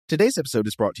Today's episode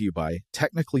is brought to you by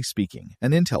Technically Speaking,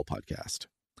 an Intel podcast.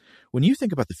 When you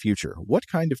think about the future, what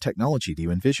kind of technology do you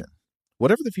envision?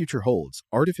 Whatever the future holds,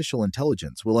 artificial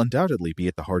intelligence will undoubtedly be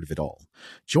at the heart of it all.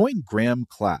 Join Graham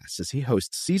Class as he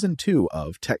hosts Season 2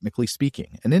 of Technically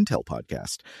Speaking, an Intel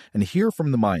podcast, and hear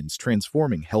from the minds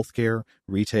transforming healthcare,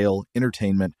 retail,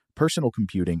 entertainment, personal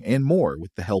computing, and more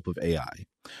with the help of AI.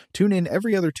 Tune in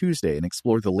every other Tuesday and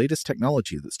explore the latest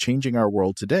technology that's changing our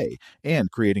world today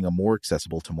and creating a more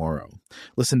accessible tomorrow.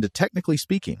 Listen to Technically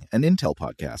Speaking, an Intel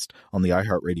podcast on the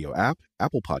iHeartRadio app,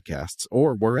 Apple Podcasts,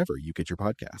 or wherever you get your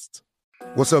podcasts.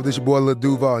 What's up, this your boy Lil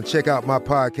Duval, and check out my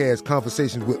podcast,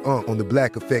 Conversations with Unc, on the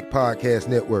Black Effect Podcast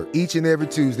Network. Each and every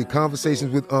Tuesday,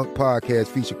 Conversations with Unc podcast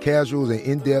feature casuals and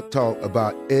in-depth talk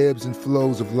about ebbs and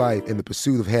flows of life and the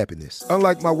pursuit of happiness.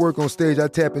 Unlike my work on stage, I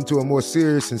tap into a more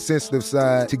serious and sensitive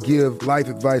side to give life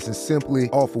advice and simply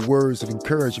offer words of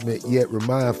encouragement, yet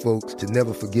remind folks to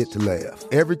never forget to laugh.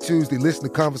 Every Tuesday, listen to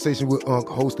Conversations with Unc,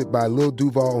 hosted by Lil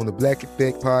Duval on the Black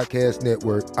Effect Podcast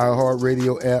Network,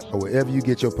 iHeartRadio app, or wherever you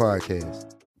get your podcasts.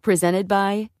 Presented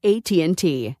by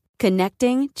AT&T.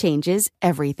 Connecting changes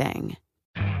everything.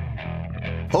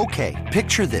 Okay,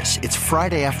 picture this. It's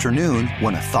Friday afternoon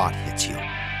when a thought hits you.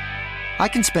 I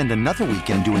can spend another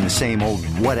weekend doing the same old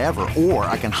whatever, or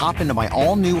I can hop into my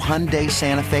all-new Hyundai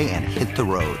Santa Fe and hit the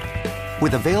road.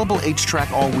 With available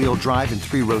H-Track all-wheel drive and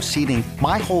 3-row seating,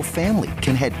 my whole family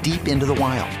can head deep into the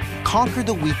wild. Conquer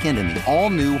the weekend in the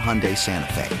all-new Hyundai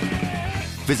Santa Fe.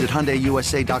 Visit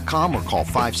HyundaiUSA.com or call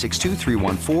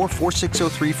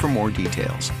 562-314-4603 for more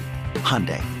details.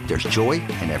 Hyundai, there's joy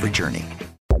in every journey.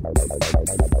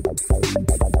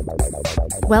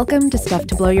 Welcome to Stuff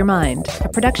to Blow Your Mind, a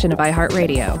production of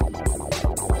iHeartRadio.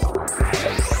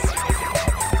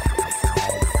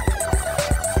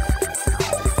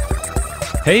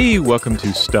 Hey, welcome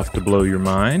to Stuff to Blow Your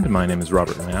Mind. My name is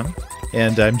Robert Lamb.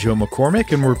 And I'm Joe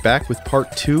McCormick, and we're back with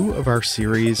part 2 of our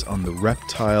series on the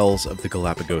reptiles of the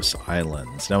Galapagos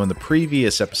Islands. Now, in the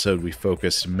previous episode, we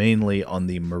focused mainly on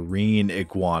the marine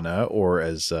iguana, or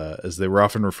as they were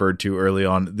often referred to early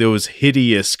on, those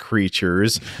hideous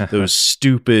creatures, those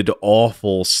stupid,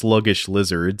 awful, sluggish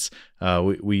lizards.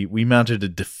 We mounted a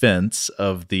defense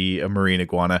of the marine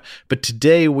iguana, but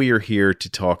today we are here to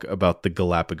talk about the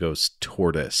Galapagos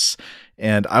tortoise.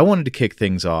 And I wanted to kick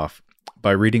things off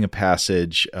by reading a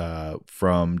passage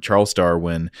from Charles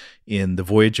Darwin in The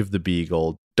Voyage of the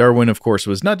Beagle. Darwin, of course,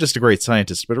 was not just a great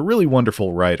scientist, but a really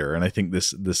wonderful writer, and I think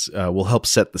this will help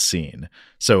set the scene.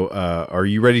 So are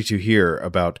you ready to hear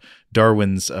about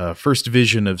Darwin's first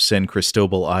vision of San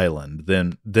Cristobal Island,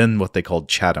 then what they called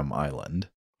Chatham Island?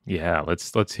 Yeah,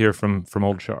 let's hear from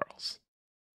old Charles.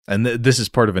 And this is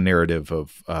part of a narrative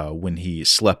of when he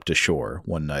slept ashore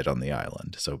one night on the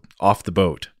island, so off the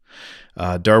boat.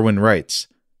 Darwin writes,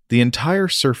 "The entire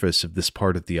surface of this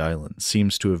part of the island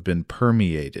seems to have been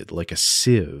permeated like a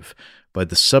sieve by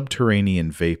the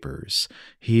subterranean vapors.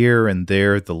 Here and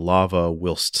there the lava,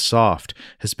 whilst soft,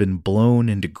 has been blown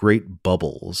into great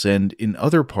bubbles, and in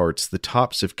other parts the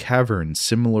tops of caverns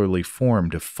similarly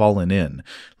formed have fallen in,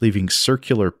 leaving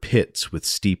circular pits with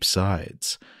steep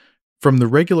sides. From the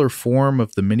regular form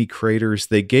of the many craters,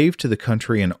 they gave to the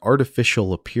country an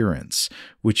artificial appearance,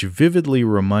 which vividly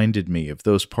reminded me of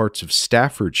those parts of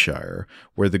Staffordshire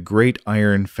where the great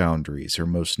iron foundries are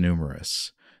most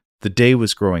numerous. The day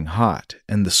was growing hot,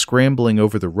 and the scrambling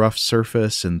over the rough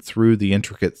surface and through the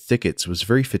intricate thickets was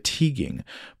very fatiguing,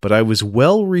 but I was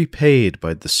well repaid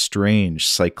by the strange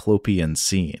cyclopean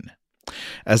scene.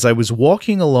 As I was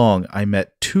walking along, I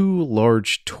met 2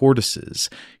 large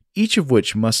tortoises, each of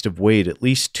which must have weighed at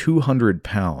least 200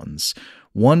 pounds.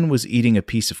 One was eating a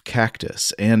piece of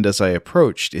cactus, and as I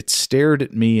approached, it stared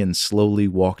at me and slowly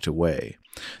walked away.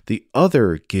 The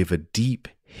other gave a deep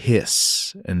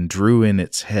hiss and drew in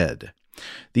its head.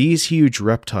 These huge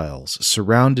reptiles,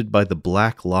 surrounded by the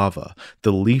black lava,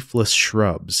 the leafless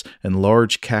shrubs, and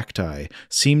large cacti,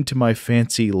 seemed to my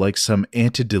fancy like some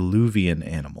antediluvian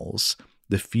animals.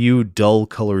 The few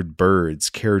dull-colored birds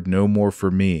cared no more for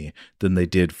me than they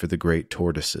did for the great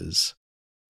tortoises."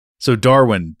 So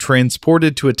Darwin,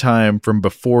 transported to a time from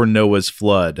before Noah's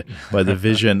flood by the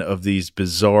vision of these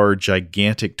bizarre,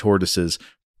 gigantic tortoises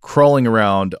crawling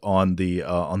around on the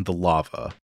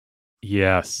lava.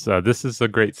 Yes, this is a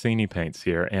great scene he paints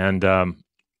here, and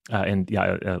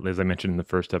yeah, as I mentioned in the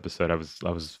first episode, I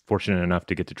was fortunate enough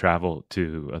to get to travel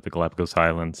to the Galapagos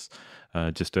Islands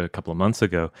just a couple of months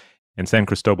ago. And San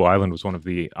Cristobal Island was one of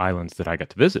the islands that I got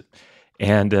to visit.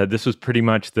 And this was pretty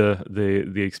much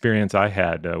the experience I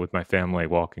had with my family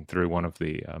walking through one of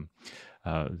the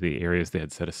areas they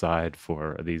had set aside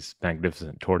for these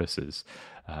magnificent tortoises.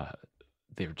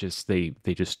 they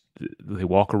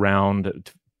walk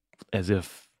around as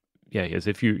if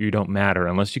you don't matter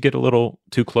unless you get a little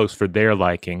too close for their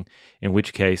liking, in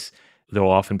which case there'll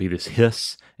often be this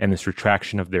hiss and this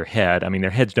retraction of their head. I mean, their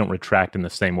heads don't retract in the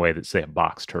same way that, say, a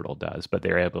box turtle does, but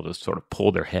they're able to sort of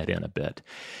pull their head in a bit.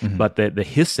 Mm-hmm. But the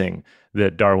hissing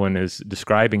that Darwin is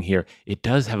describing here, it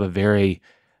does have a very,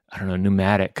 I don't know,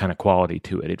 pneumatic kind of quality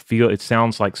to it. It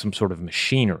sounds like some sort of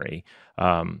machinery.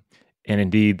 And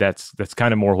indeed, that's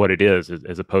kind of more what it is,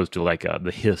 as opposed to like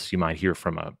the hiss you might hear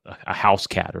from a house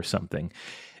cat or something.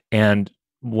 And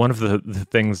one of the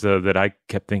things that I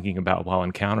kept thinking about while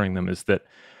encountering them is that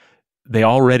they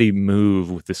already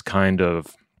move with this kind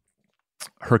of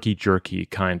herky-jerky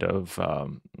kind of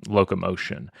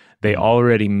locomotion. They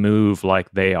already move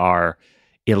like they are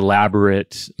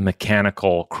elaborate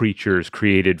mechanical creatures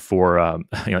created for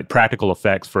like practical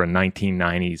effects for a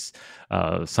 1990s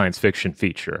science fiction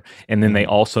feature. And then they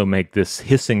also make this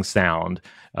hissing sound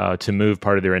to move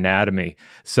part of their anatomy.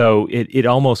 So it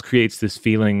almost creates this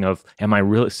feeling of, am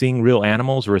I seeing real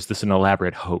animals, or is this an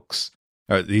elaborate hoax?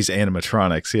 These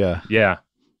animatronics, yeah.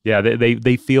 Yeah,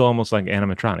 they feel almost like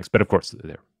animatronics, but of course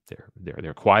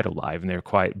they're quite alive, and they're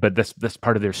quite. But that's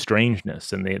part of their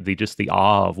strangeness, and they just the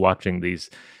awe of watching these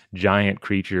giant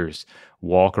creatures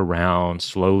walk around,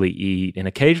 slowly eat, and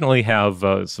occasionally have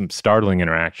some startling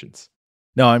interactions.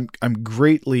 No, I'm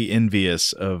greatly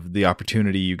envious of the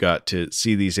opportunity you got to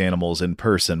see these animals in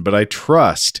person, but I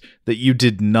trust that you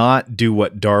did not do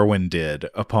what Darwin did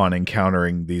upon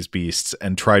encountering these beasts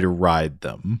and try to ride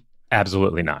them.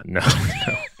 Absolutely not. No.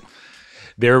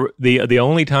 The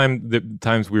only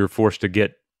times we were forced to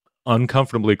get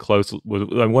uncomfortably close was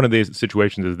one of these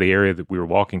situations is the area that we were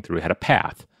walking through had a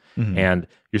path, and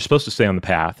you're supposed to stay on the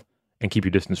path and keep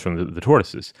your distance from the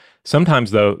tortoises.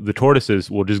 Sometimes, though, the tortoises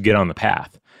will just get on the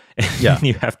path. And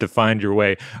you have to find your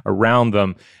way around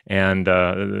them, and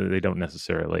they don't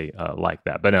necessarily like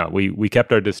that. But no, we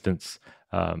kept our distance,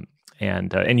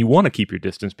 and you want to keep your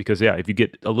distance because, if you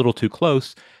get a little too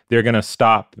close, they're going to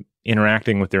stop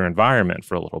interacting with their environment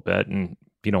for a little bit, and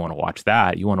you don't want to watch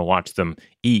that. You want to watch them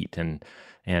eat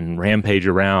and rampage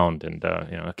around, and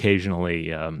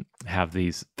occasionally have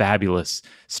these fabulous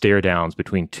stare downs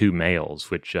between two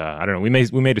males, which I don't know.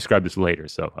 We may describe this later,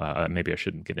 so maybe I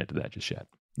shouldn't get into that just yet.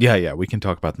 Yeah, we can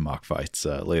talk about the mock fights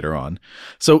later on.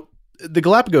 So the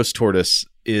Galapagos tortoise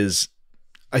is,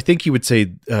 I think you would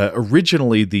say,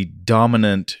 originally the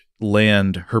dominant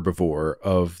land herbivore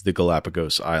of the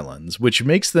Galapagos Islands, which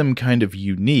makes them kind of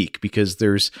unique because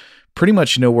there's pretty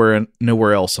much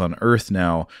nowhere else on Earth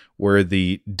now where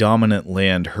the dominant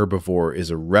land herbivore is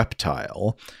a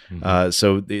reptile.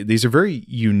 So these are very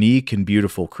unique and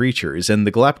beautiful creatures, and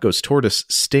the Galapagos tortoise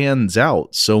stands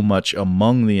out so much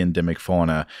among the endemic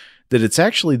fauna that it's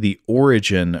actually the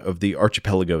origin of the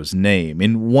archipelago's name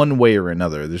in one way or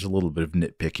another. There's a little bit of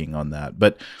nitpicking on that,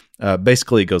 but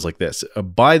basically it goes like this.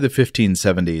 By the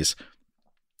 1570s,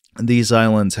 these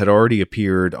islands had already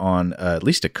appeared on at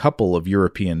least a couple of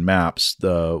European maps.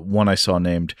 The one I saw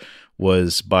named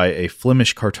was by a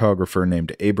Flemish cartographer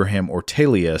named Abraham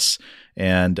Ortelius,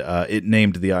 and it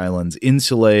named the islands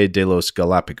Insulae de los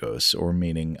Galapagos, or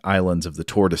meaning islands of the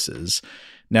tortoises.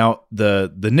 Now,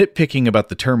 the nitpicking about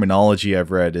the terminology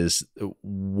I've read is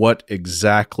what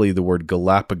exactly the word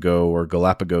Galapago or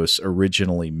Galapagos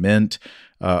originally meant.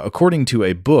 According to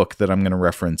a book that I'm going to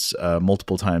reference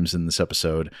multiple times in this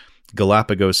episode,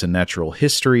 Galapagos and Natural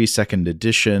History, 2nd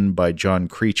edition by John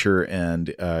Creature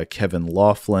and Kevin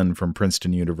Laughlin from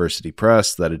Princeton University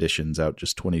Press. That edition's out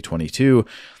just 2022.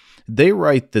 They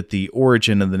write that the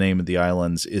origin of the name of the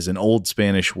islands is an Old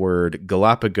Spanish word,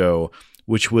 Galapago,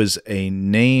 which was a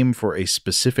name for a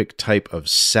specific type of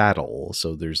saddle.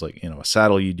 So there's a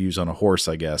saddle you'd use on a horse,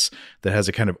 I guess, that has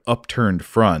a kind of upturned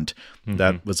front.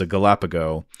 That was a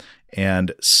Galapago.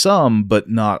 And some, but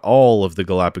not all, of the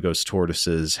Galapagos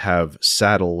tortoises have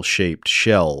saddle-shaped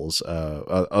shells.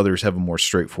 Others have a more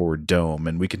straightforward dome,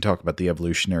 and we can talk about the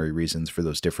evolutionary reasons for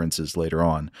those differences later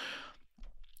on.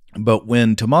 But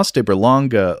when Tomás de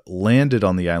Berlanga landed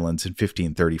on the islands in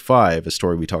 1535, a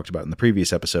story we talked about in the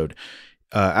previous episode,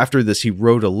 after this, he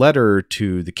wrote a letter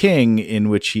to the king in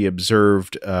which he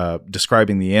observed,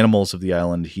 describing the animals of the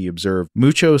island, he observed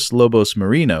muchos lobos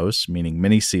marinos, meaning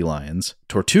many sea lions,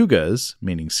 tortugas,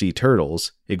 meaning sea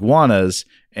turtles, iguanas,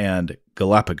 and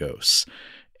Galapagos.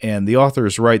 And the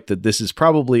authors write that this is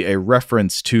probably a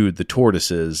reference to the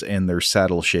tortoises and their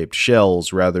saddle-shaped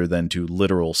shells rather than to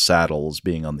literal saddles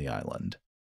being on the island.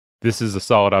 This is a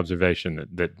solid observation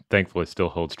that thankfully still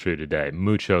holds true today.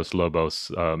 Muchos lobos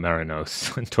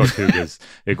marinos, tortugas,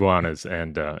 iguanas,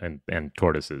 and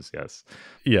tortoises. Yes.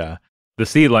 Yeah. The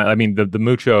sea lion, I mean, the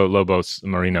Mucho Lobos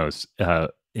Marinos,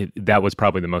 that was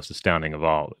probably the most astounding of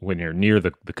all when you're near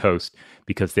the coast,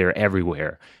 because they're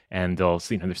everywhere. And they'll,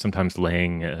 they're sometimes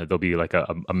laying, there'll be like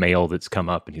a male that's come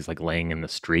up and he's like laying in the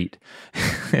street.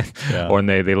 Yeah. Or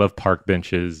they love park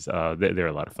benches. They're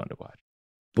a lot of fun to watch.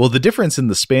 Well, the difference in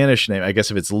the Spanish name, I guess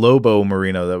if it's Lobo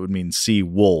Marino, that would mean sea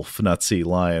wolf, not sea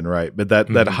lion, right? But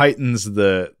that heightens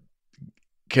the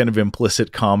kind of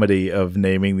implicit comedy of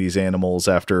naming these animals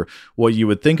after what you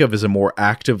would think of as a more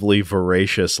actively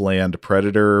voracious land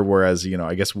predator, whereas,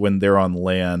 I guess when they're on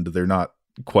land, they're not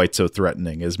quite so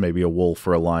threatening as maybe a wolf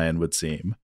or a lion would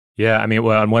seem. Yeah, I mean,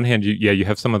 well, on one hand, you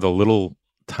have some of the little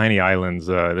tiny islands.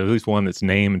 There's at least one that's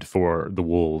named for the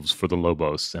wolves, for the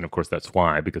Lobos, and of course that's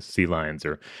why, because sea lions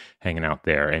are hanging out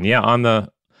there. And yeah, on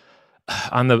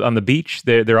the beach,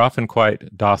 they're often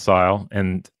quite docile,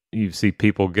 and you see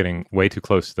people getting way too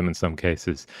close to them in some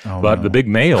cases. The big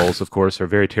males, of course, are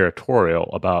very territorial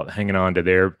about hanging on to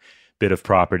their bit of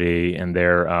property and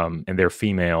their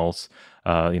females,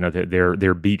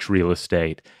 their beach real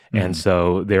estate. And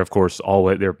so they're, of course,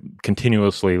 they're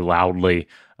continuously loudly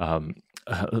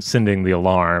sending the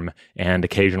alarm and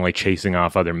occasionally chasing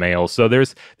off other males. So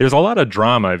there's a lot of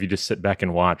drama if you just sit back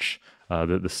and watch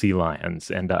the sea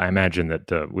lions. And I imagine that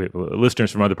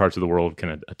listeners from other parts of the world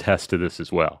can attest to this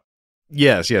as well.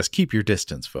 Yes. Keep your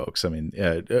distance, folks. I mean,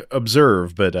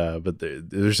 observe, but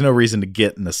there's no reason to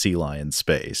get in a sea lion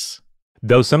space.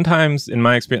 Though sometimes, in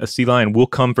my experience, a sea lion will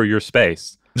come for your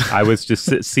space. I was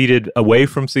just seated away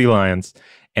from sea lions,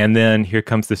 and then here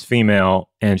comes this female,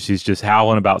 and she's just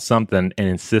howling about something and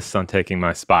insists on taking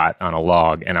my spot on a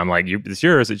log. And I'm like, it's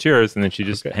yours. And then she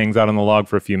just hangs out on the log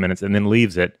for a few minutes and then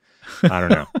leaves it. I don't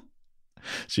know.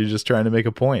 She's just trying to make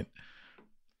a point.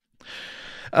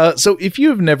 So if you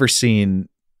have never seen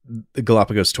the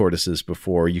Galapagos tortoises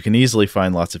before, you can easily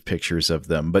find lots of pictures of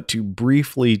them. But to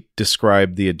briefly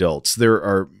describe the adults, there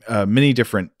are many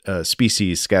different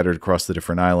species scattered across the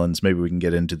different islands. Maybe we can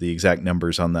get into the exact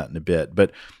numbers on that in a bit.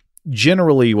 But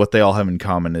generally, what they all have in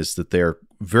common is that they're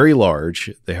very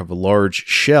large. They have large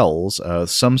shells,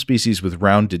 some species with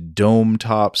rounded dome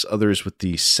tops, others with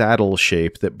the saddle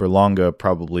shape that Berlanga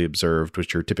probably observed,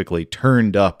 which are typically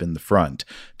turned up in the front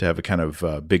to have a kind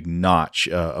of big notch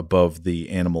above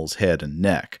the animal's head and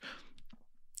neck.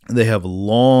 They have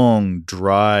long,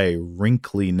 dry,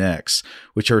 wrinkly necks,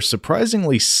 which are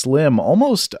surprisingly slim,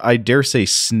 almost, I dare say,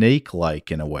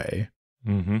 snake-like in a way.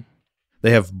 Mm-hmm.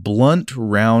 They have blunt,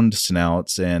 round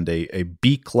snouts and a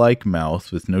beak-like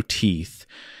mouth with no teeth.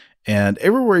 And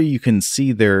everywhere you can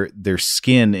see their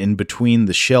skin in between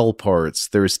the shell parts,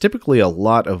 there is typically a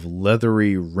lot of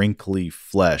leathery, wrinkly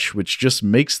flesh, which just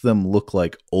makes them look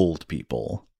like old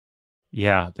people.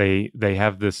 Yeah, they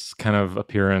have this kind of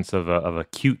appearance of a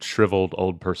cute, shriveled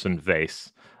old person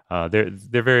face. They're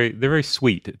very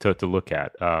sweet to look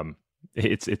at.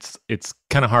 It's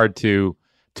kind of hard to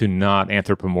not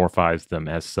anthropomorphize them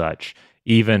as such.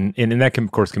 Even and that can,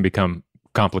 of course, can become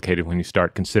complicated when you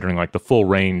start considering like the full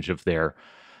range of their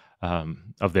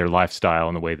lifestyle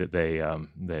and the way that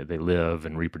they live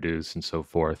and reproduce and so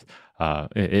forth.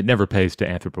 It never pays to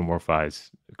anthropomorphize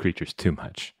creatures too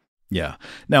much. Yeah.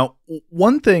 Now,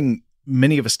 one thing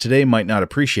many of us today might not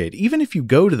appreciate, even if you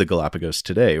go to the Galapagos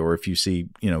today, or if you see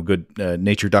good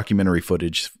nature documentary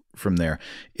footage from there,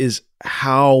 is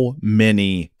how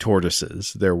many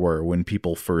tortoises there were when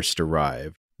people first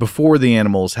arrived, before the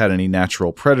animals had any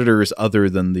natural predators other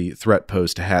than the threat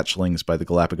posed to hatchlings by the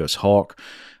Galapagos hawk.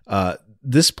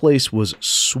 This place was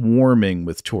swarming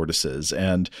with tortoises,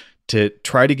 and to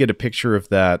try to get a picture of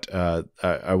that,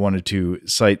 I wanted to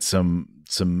cite some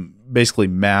basically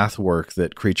math work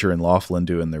that Creature and Laughlin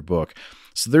do in their book.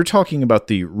 So they're talking about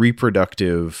the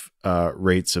reproductive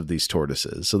rates of these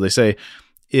tortoises. So they say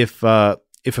if a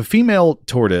female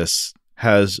tortoise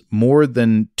has more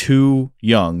than 2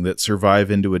 young that survive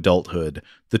into adulthood,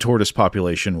 the tortoise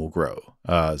population will grow.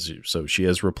 So she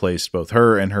has replaced both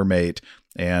her and her mate,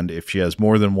 and if she has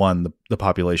more than one, the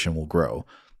population will grow.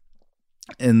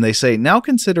 And they say, now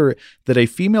consider that a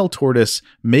female tortoise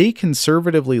may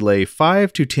conservatively lay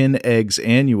 5 to 10 eggs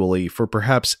annually for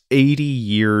perhaps 80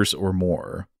 years or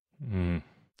more. Mm.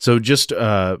 So just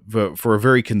for a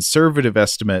very conservative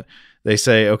estimate, they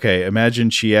say, okay, imagine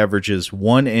she averages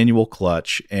 1 annual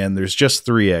clutch and there's just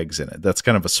 3 eggs in it. That's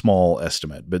kind of a small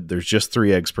estimate, but there's just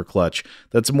 3 eggs per clutch.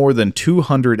 That's more than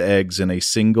 200 eggs in a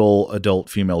single adult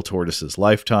female tortoise's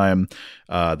lifetime.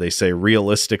 They say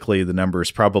realistically, the number is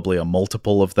probably a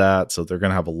multiple of that. So they're going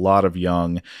to have a lot of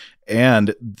young.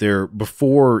 And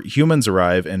before humans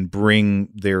arrive and bring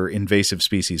their invasive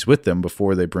species with them,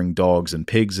 before they bring dogs and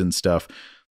pigs and stuff,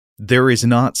 there is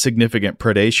not significant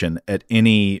predation at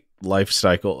any life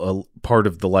cycle, part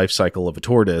of the life cycle of a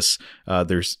tortoise.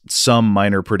 There's some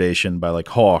minor predation by like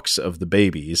hawks of the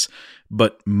babies,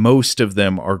 but most of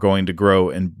them are going to grow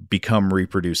and become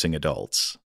reproducing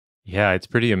adults. Yeah, it's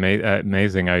pretty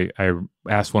amazing. I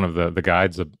asked one of the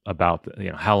guides about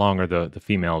how long are the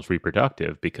females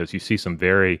reproductive, because you see some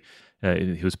very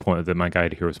my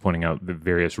guide here was pointing out the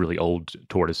various really old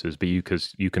tortoises, but you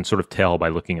can sort of tell by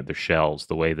looking at their shells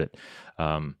the way that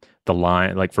the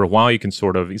line, like for a while you can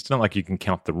sort of, it's not like you can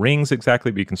count the rings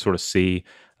exactly, but you can sort of see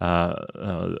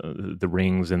the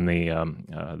rings and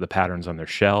the patterns on their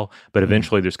shell. But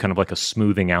eventually there's kind of like a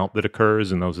smoothing out that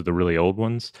occurs, and those are the really old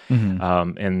ones.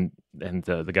 And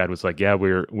the guide was like, yeah,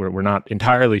 we're not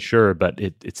entirely sure, but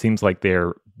it seems like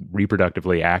they're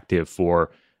reproductively active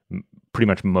for pretty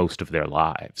much most of their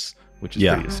lives, which is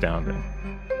pretty astounding.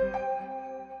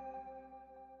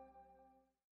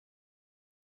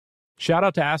 Shout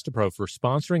out to Astepro for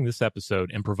sponsoring this episode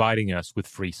and providing us with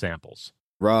free samples.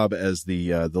 Rob, as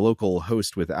the local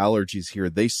host with allergies here,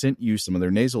 they sent you some of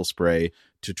their nasal spray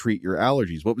to treat your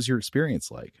allergies. What was your experience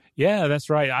like? Yeah, that's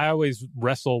right. I always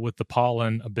wrestle with the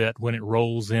pollen a bit when it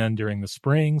rolls in during the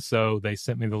spring, so they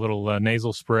sent me the little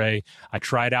nasal spray. I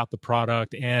tried out the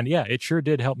product, and yeah, it sure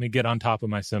did help me get on top of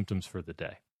my symptoms for the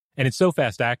day. And it's so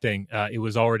fast-acting, it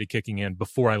was already kicking in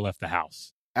before I left the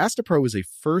house. Astepro is a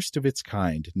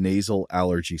first-of-its-kind nasal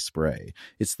allergy spray.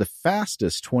 It's the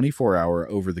fastest 24-hour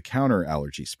over-the-counter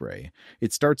allergy spray.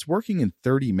 It starts working in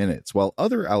 30 minutes, while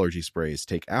other allergy sprays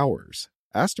take hours.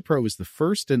 Astepro is the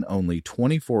first and only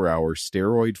 24-hour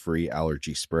steroid-free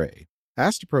allergy spray.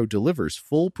 Astepro delivers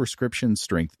full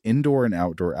prescription-strength indoor and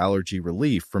outdoor allergy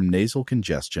relief from nasal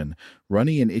congestion,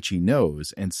 runny and itchy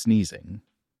nose, and sneezing.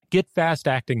 Get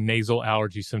fast-acting nasal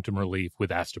allergy symptom relief with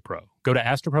Astepro. Go to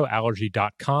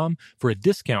asteproallergy.com for a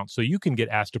discount so you can get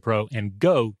Astepro and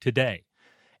go today.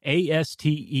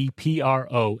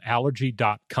 ASTEPRO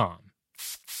allergy.com.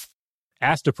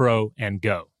 Astepro and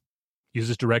go. Use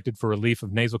as directed for relief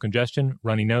of nasal congestion,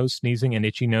 runny nose, sneezing, and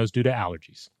itchy nose due to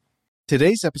allergies.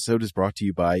 Today's episode is brought to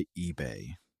you by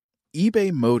eBay.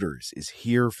 eBay Motors is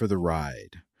here for the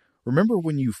ride. Remember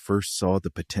when you first saw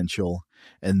the potential?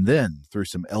 And then, through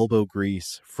some elbow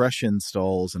grease, fresh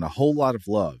installs, and a whole lot of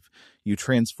love, you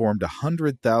transformed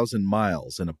 100,000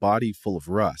 miles and a body full of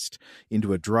rust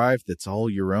into a drive that's all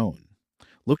your own.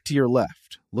 Look to your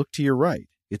left. Look to your right.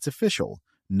 It's official.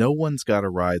 No one's got a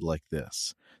ride like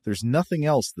this. There's nothing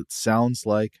else that sounds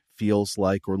like, feels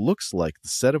like, or looks like the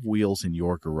set of wheels in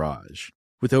your garage.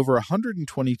 With over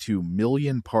 122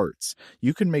 million parts,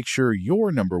 you can make sure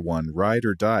your number one ride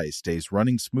or die stays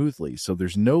running smoothly, so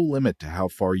there's no limit to how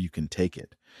far you can take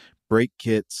it. Brake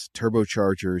kits,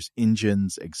 turbochargers,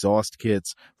 engines, exhaust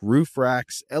kits, roof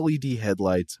racks, LED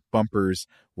headlights, bumpers,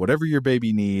 whatever your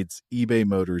baby needs, eBay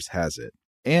Motors has it.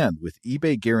 And with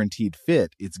eBay Guaranteed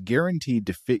Fit, it's guaranteed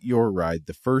to fit your ride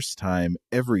the first time,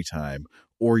 every time,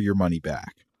 or your money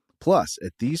back. Plus,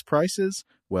 at these prices,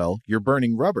 well, you're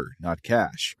burning rubber, not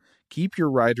cash. Keep your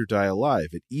ride or die alive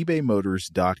at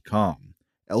ebaymotors.com.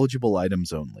 Eligible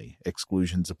items only.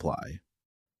 Exclusions apply.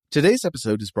 Today's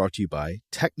episode is brought to you by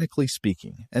Technically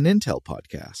Speaking, an Intel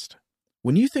podcast.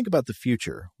 When you think about the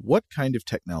future, what kind of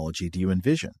technology do you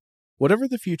envision? Whatever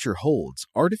the future holds,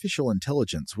 artificial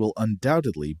intelligence will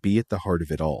undoubtedly be at the heart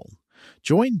of it all.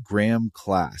 Join Graham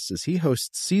Class as he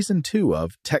hosts Season 2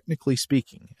 of Technically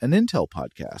Speaking, an Intel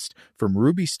podcast from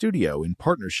Ruby Studio in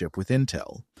partnership with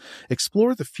Intel.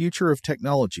 Explore the future of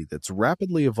technology that's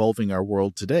rapidly evolving our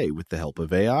world today with the help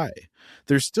of AI.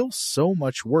 There's still so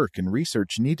much work and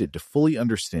research needed to fully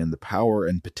understand the power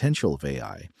and potential of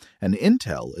AI, and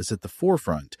Intel is at the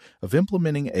forefront of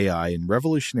implementing AI in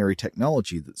revolutionary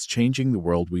technology that's changing the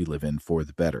world we live in for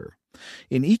the better.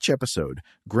 In each episode,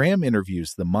 Graham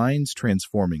interviews the minds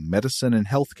transforming medicine and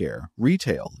healthcare,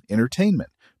 retail, entertainment,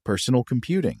 personal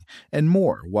computing, and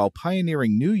more while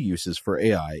pioneering new uses for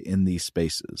AI in these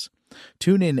spaces.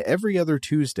 Tune in every other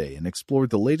Tuesday and explore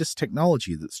the latest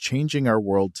technology that's changing our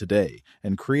world today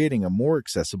and creating a more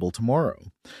accessible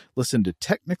tomorrow. Listen to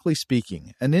Technically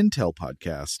Speaking, an Intel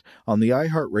podcast on the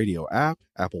iHeartRadio app,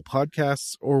 Apple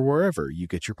Podcasts, or wherever you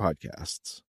get your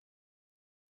podcasts.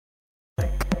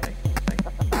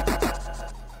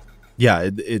 Yeah,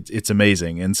 it's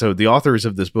amazing. And so the authors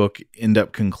of this book end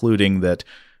up concluding that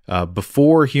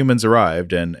before humans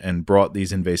arrived and brought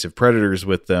these invasive predators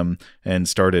with them and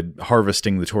started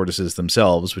harvesting the tortoises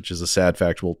themselves, which is a sad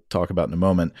fact we'll talk about in a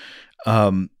moment,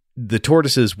 the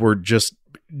tortoises were just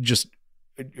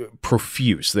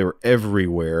profuse. They were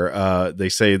everywhere. They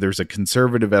say there's a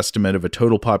conservative estimate of a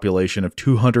total population of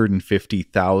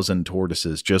 250,000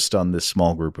 tortoises just on this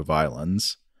small group of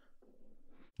islands.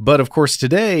 But of course,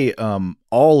 today,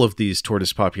 all of these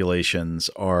tortoise populations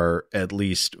are at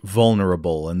least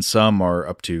vulnerable, and some are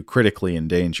up to critically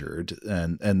endangered.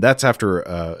 And that's after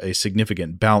a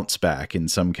significant bounce back in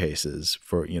some cases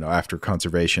for, after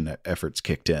conservation efforts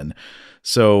kicked in.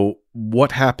 So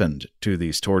what happened to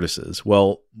these tortoises?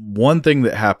 Well, one thing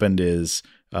that happened is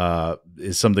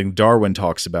something Darwin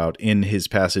talks about in his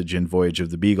passage in Voyage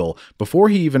of the Beagle. Before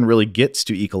he even really gets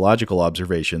to ecological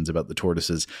observations about the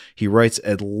tortoises, he writes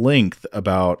at length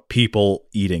about people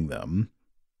eating them.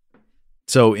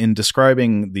 So in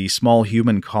describing the small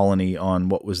human colony on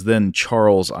what was then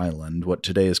Charles Island, what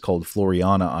today is called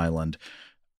Floriana Island,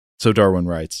 so Darwin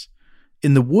writes,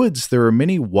 "In the woods, there are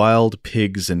many wild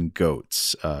pigs and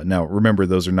goats." Now, remember,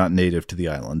 those are not native to the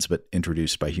islands, but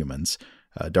introduced by humans.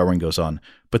 Darwin goes on,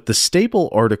 "But the staple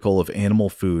article of animal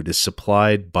food is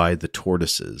supplied by the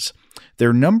tortoises.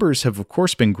 Their numbers have, of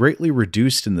course, been greatly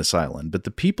reduced in this island, but the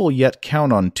people yet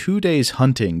count on 2 days'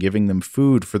 hunting giving them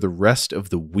food for the rest of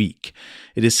the week.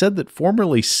 It is said that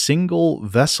formerly single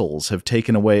vessels have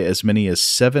taken away as many as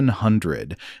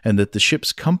 700, and that the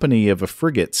ship's company of a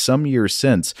frigate some years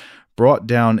since brought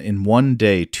down in one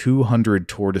day 200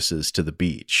 tortoises to the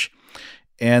beach."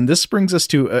 And this brings us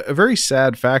to a very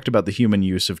sad fact about the human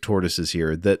use of tortoises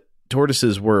here, that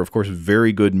tortoises were, of course,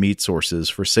 very good meat sources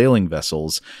for sailing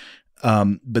vessels.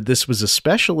 But this was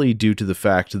especially due to the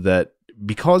fact that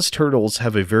because turtles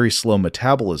have a very slow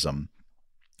metabolism,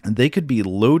 they could be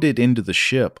loaded into the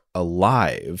ship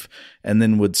alive and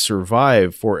then would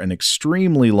survive for an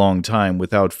extremely long time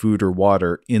without food or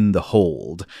water in the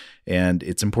hold. And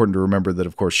it's important to remember that,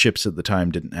 of course, ships at the time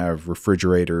didn't have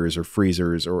refrigerators or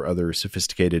freezers or other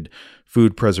sophisticated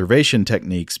food preservation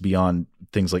techniques beyond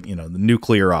things like, the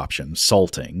nuclear option,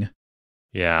 salting.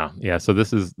 Yeah. So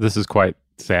this is quite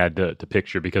sad to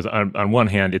picture, because on one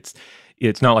hand,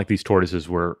 it's not like these tortoises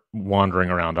were wandering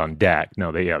around on deck.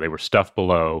 No, they were stuffed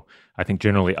below, I think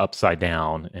generally upside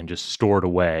down, and just stored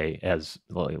away as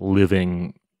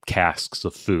living casks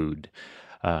of food,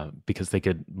 because they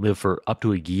could live for up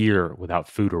to a year without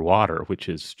food or water, which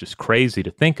is just crazy to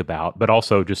think about, but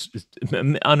also just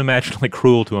unimaginably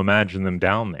cruel to imagine them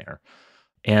down there.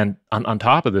 And on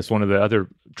top of this, one of the other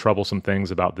troublesome things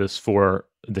about this for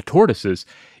the tortoises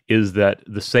is that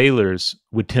the sailors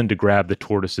would tend to grab the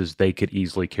tortoises they could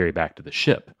easily carry back to the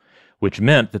ship, which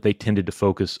meant that they tended to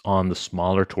focus on the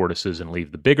smaller tortoises and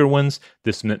leave the bigger ones.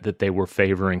 This meant that they were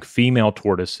favoring female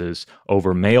tortoises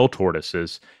over male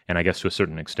tortoises, and I guess to a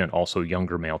certain extent also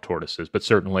younger male tortoises, but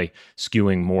certainly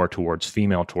skewing more towards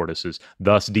female tortoises,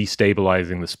 thus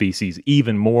destabilizing the species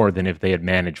even more than if they had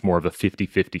managed more of a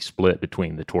 50-50 split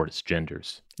between the tortoise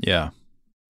genders. Yeah.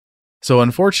 So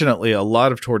unfortunately, a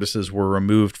lot of tortoises were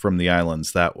removed from the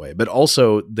islands that way, but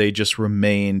also they just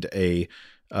remained a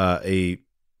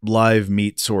live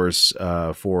meat source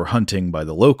for hunting by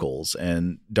the locals.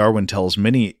 And Darwin tells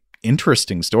many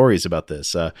interesting stories about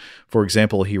this. For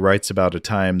example, he writes about a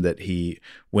time that he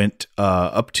went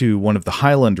up to one of the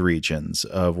highland regions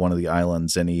of one of the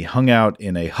islands, and he hung out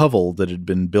in a hovel that had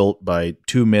been built by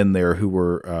two men there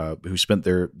who spent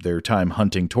their time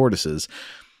hunting tortoises.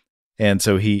 And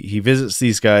so he visits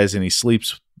these guys and he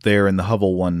sleeps there in the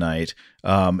hovel one night.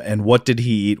 And what did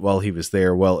he eat while he was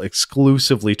there? Well,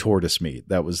 exclusively tortoise meat.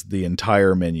 That was the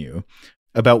entire menu.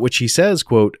 About which he says,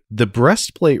 quote, "The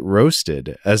breastplate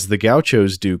roasted, as the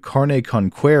gauchos do carne con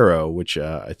cuero," which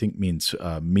I think means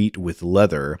meat with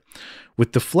leather,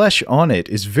 "with the flesh on it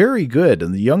is very good,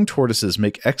 and the young tortoises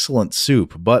make excellent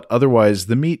soup, but otherwise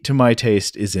the meat to my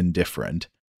taste is indifferent."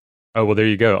 Oh, well, there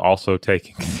you go. Also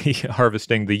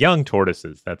harvesting the young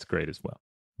tortoises. That's great as well.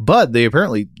 But they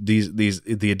apparently,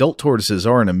 the adult tortoises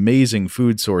are an amazing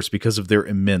food source because of their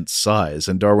immense size.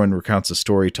 And Darwin recounts a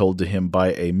story told to him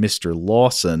by a Mr.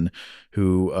 Lawson,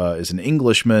 who is an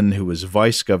Englishman who was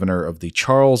vice governor of the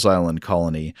Charles Island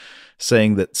colony,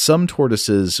 saying that some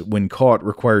tortoises, when caught,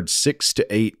 required 6 to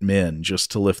 8 men just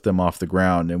to lift them off the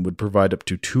ground and would provide up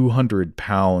to 200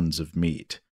 pounds of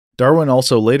meat. Darwin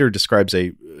also later describes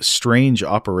a strange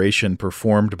operation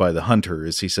performed by the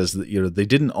hunters. He says that they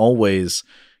didn't always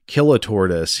kill a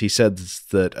tortoise. He said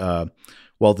that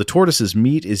while the tortoise's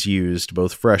meat is used,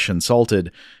 both fresh and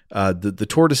salted, the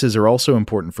tortoises are also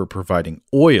important for providing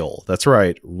oil. That's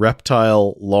right,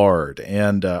 reptile lard,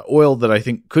 and oil that I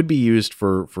think could be used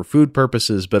for food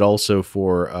purposes, but also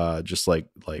for just like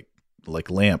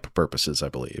lamp purposes, I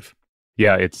believe.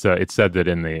 Yeah, it's said that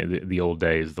in the old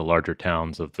days, the larger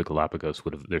towns of the Galapagos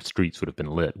their streets would have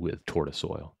been lit with tortoise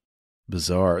oil.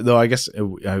 Bizarre. Though I guess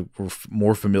we're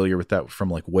more familiar with that from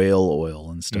like whale oil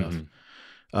and stuff.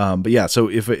 Mhm. But yeah, so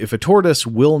if a tortoise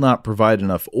will not provide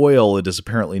enough oil, it is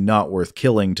apparently not worth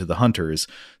killing to the hunters.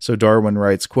 So Darwin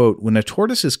writes, quote, "When a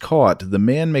tortoise is caught, the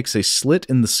man makes a slit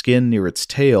in the skin near its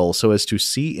tail so as to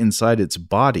see inside its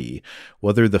body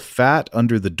whether the fat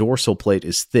under the dorsal plate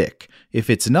is thick. If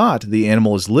it's not, the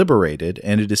animal is liberated,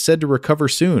 and it is said to recover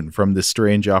soon from this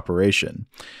strange operation.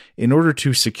 In order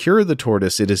to secure the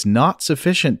tortoise, it is not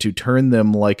sufficient to turn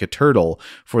them like a turtle,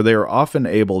 for they are often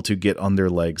able to get on their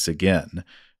legs again."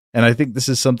 And I think this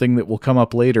is something that will come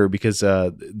up later because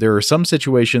there are some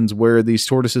situations where these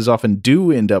tortoises often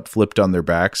do end up flipped on their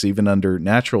backs, even under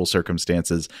natural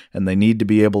circumstances, and they need to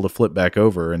be able to flip back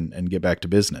over and get back to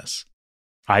business.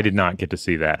 I did not get to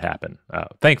see that happen.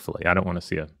 Thankfully, I don't want to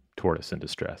see a tortoise in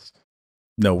distress.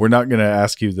 No, we're not going to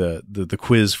ask you the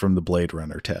quiz from the Blade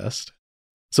Runner test.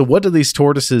 So what do these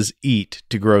tortoises eat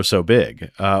to grow so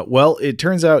big? Well, it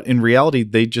turns out in reality,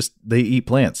 they eat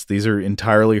plants. These are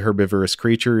entirely herbivorous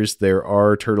creatures. There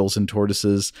are turtles and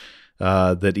tortoises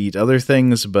that eat other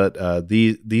things, but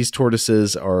these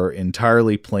tortoises are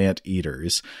entirely plant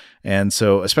eaters. And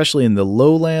so, especially in the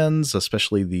lowlands,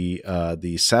 especially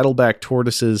the saddleback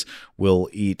tortoises will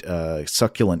eat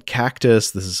succulent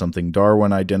cactus. This is something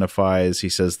Darwin identifies. He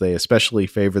says they especially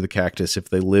favor the cactus if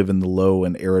they live in the low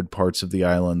and arid parts of the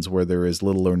islands where there is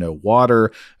little or no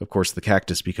water. Of course, the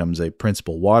cactus becomes a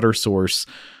principal water source.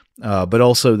 But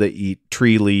also they eat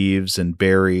tree leaves and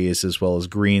berries as well as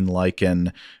green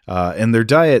lichen. And their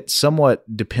diet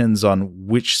somewhat depends on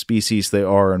which species they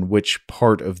are and which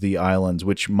part of the islands,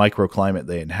 which microclimate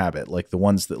they inhabit. Like the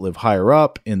ones that live higher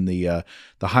up in the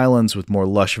highlands with more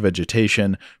lush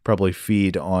vegetation probably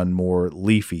feed on more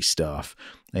leafy stuff.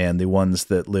 And the ones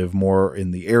that live more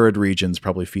in the arid regions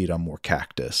probably feed on more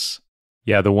cactus.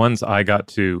 Yeah, the ones I got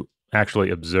to actually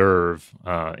observe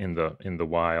in the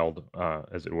wild,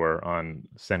 as it were, on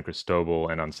San Cristobal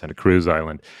and on Santa Cruz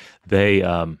Island, they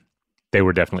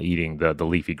were definitely eating the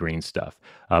leafy green stuff.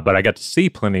 But I got to see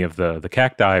plenty of the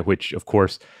cacti, which of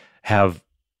course have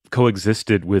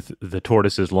coexisted with the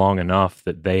tortoises long enough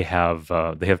that they have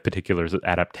particular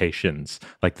adaptations,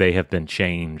 like they have been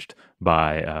changed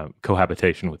by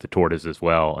cohabitation with the tortoise as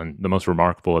well. And the most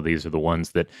remarkable of these are the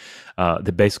ones that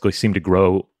basically seem to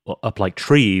grow up like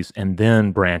trees and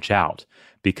then branch out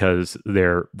because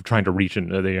they're trying to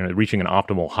they're reaching an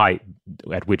optimal height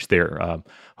at which they're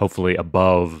hopefully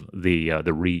above the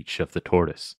reach of the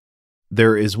tortoise.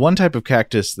 There is one type of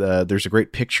cactus there's a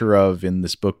great picture of in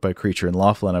this book by Creature and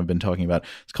Laughlin I've been talking about.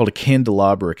 It's called a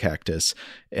candelabra cactus.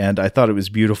 And I thought it was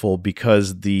beautiful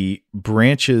because the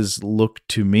branches look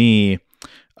to me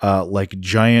like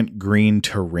giant green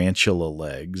tarantula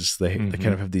legs. They kind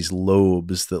of have these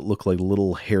lobes that look like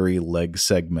little hairy leg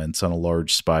segments on a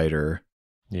large spider.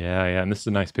 Yeah, and this is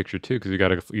a nice picture too because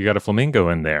you got a flamingo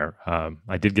in there.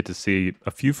 I did get to see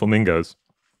a few flamingos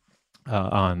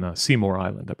on Seymour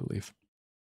Island, I believe.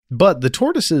 But the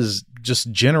tortoises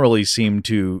just generally seem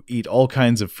to eat all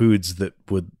kinds of foods that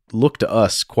would look to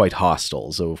us quite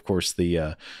hostile. So, of course,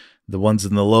 the ones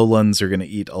in the lowlands are going to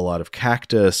eat a lot of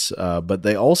cactus, but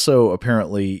they also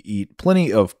apparently eat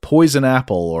plenty of poison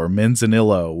apple or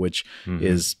manzanillo, which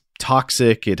is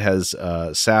toxic. It has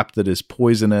sap that is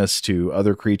poisonous to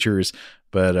other creatures,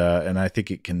 but and I think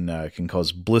it can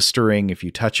cause blistering if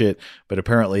you touch it. But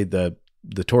apparently the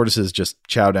tortoises just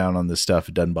chow down on this stuff.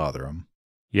 It doesn't bother them.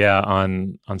 Yeah,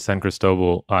 on San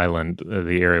Cristobal Island,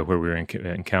 the area where we were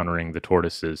encountering the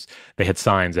tortoises, they had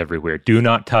signs everywhere. Do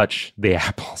not touch the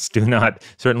apples.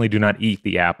 Certainly do not eat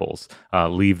the apples.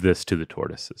 Leave this to the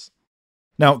tortoises.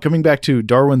 Now, coming back to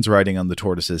Darwin's writing on the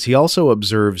tortoises, he also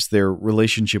observes their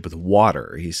relationship with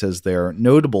water. He says they're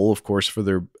notable, of course, for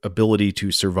their ability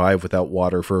to survive without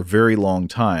water for a very long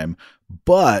time.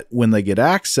 But when they get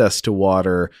access to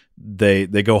water, they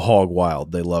go hog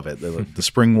wild. They love it. They love the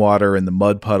spring water and the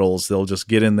mud puddles. They'll just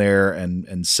get in there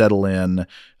and settle in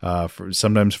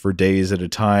sometimes for days at a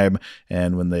time.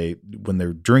 And when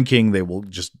they're drinking, they will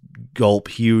just gulp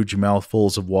huge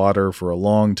mouthfuls of water for a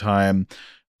long time.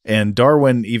 And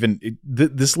Darwin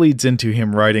this leads into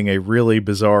him writing a really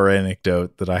bizarre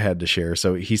anecdote that I had to share.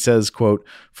 So he says, quote,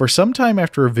 "For some time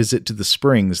after a visit to the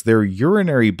springs, their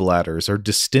urinary bladders are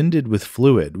distended with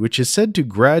fluid, which is said to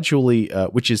gradually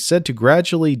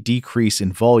decrease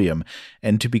in volume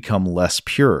and to become less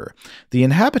pure. The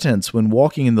inhabitants, when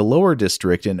walking in the lower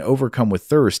district and overcome with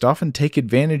thirst, often take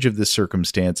advantage of this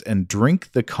circumstance and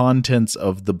drink the contents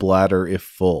of the bladder if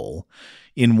full.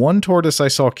 In one tortoise I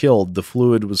saw killed, the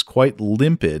fluid was quite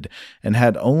limpid and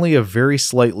had only a very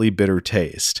slightly bitter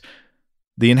taste.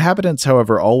 The inhabitants,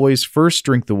 however, always first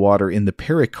drink the water in the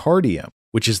pericardium,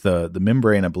 which is the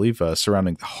membrane, I believe,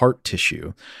 surrounding the heart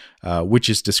tissue, which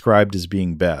is described as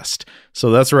being best.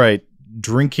 So that's right,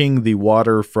 drinking the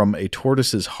water from a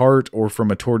tortoise's heart or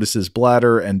from a tortoise's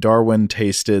bladder, and Darwin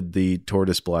tasted the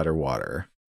tortoise bladder water.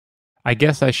 I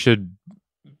guess I should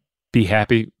be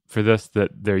happy for this,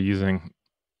 that they're using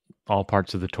all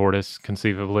parts of the tortoise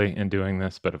conceivably in doing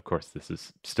this, but of course this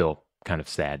is still kind of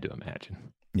sad to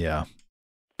imagine. Yeah.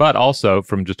 But also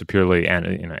from just a purely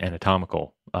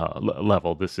anatomical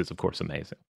level, this is of course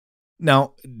amazing.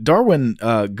 Now, Darwin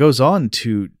goes on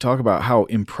to talk about how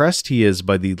impressed he is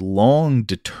by the long,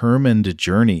 determined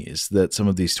journeys that some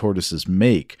of these tortoises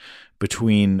make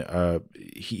between,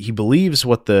 he believes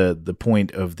what the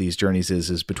point of these journeys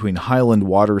is between highland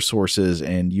water sources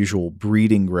and usual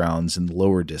breeding grounds in the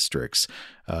lower districts.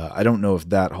 I don't know if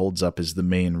that holds up as the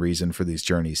main reason for these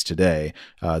journeys today,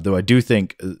 though I do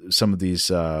think some of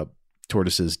these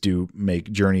tortoises do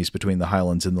make journeys between the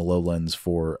highlands and the lowlands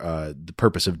for the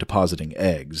purpose of depositing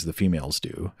eggs. The females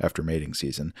do after mating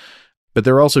season. But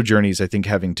there are also journeys, I think,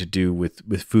 having to do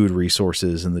with food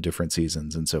resources in the different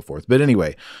seasons and so forth. But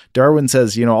anyway, Darwin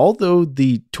says, although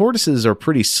the tortoises are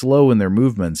pretty slow in their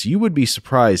movements, you would be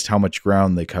surprised how much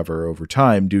ground they cover over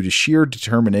time due to sheer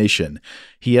determination.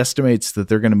 He estimates that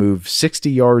they're going to move 60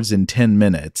 yards in 10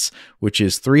 minutes, which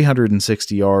is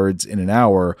 360 yards in an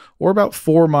hour, or about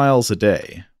 4 miles a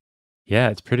day. Yeah,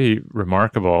 it's pretty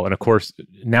remarkable. And of course,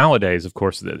 nowadays,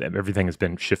 everything has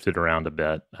been shifted around a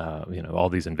bit. All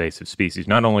these invasive species,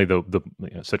 not only the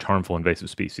such harmful invasive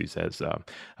species as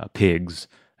pigs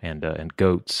and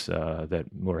goats that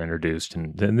were introduced,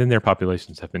 and then their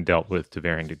populations have been dealt with to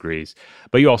varying degrees.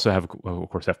 But you also have, of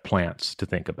course, plants to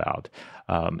think about,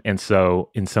 and so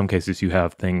in some cases you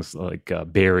have things like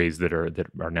berries that are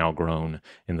now grown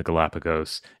in the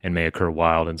Galapagos and may occur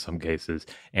wild in some cases.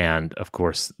 And of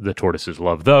course, the tortoises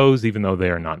love those, even though they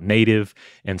are not native,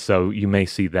 and so you may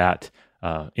see that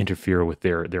interfere with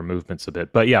their movements a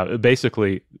bit. But yeah,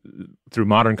 basically, through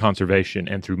modern conservation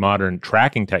and through modern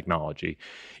tracking technology,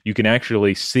 you can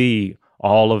actually see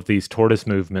all of these tortoise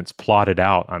movements plotted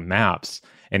out on maps,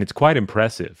 and it's quite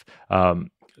impressive.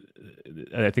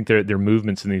 I think their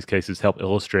movements in these cases help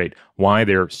illustrate why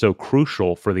they're so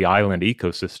crucial for the island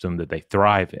ecosystem that they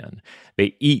thrive in.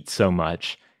 They eat so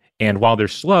much, and while they're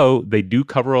slow, they do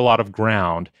cover a lot of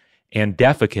ground and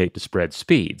defecate to spread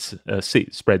seeds. And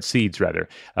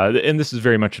this is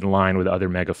very much in line with other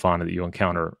megafauna that you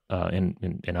encounter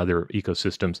in other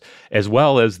ecosystems, as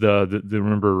well as the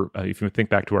remember, if you think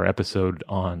back to our episodes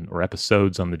on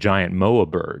the giant moa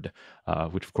bird,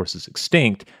 which of course is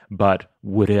extinct, but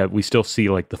we still see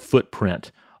like the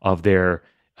footprint of their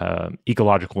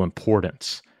ecological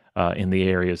importance in the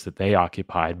areas that they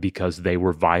occupied, because they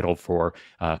were vital for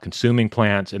consuming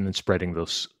plants and then spreading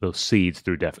those seeds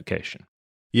through defecation.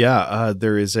 Yeah,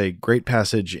 there is a great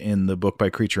passage in the book by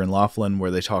Creature and Laughlin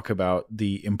where they talk about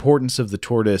the importance of the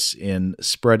tortoise in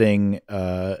spreading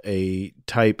a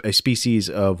species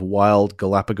of wild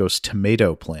Galapagos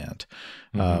tomato plant,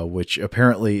 which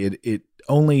apparently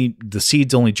the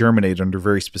seeds only germinate under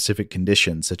very specific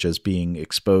conditions, such as being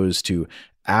exposed to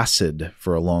acid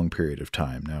for a long period of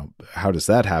time. Now, how does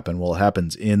that happen? Well, it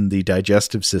happens in the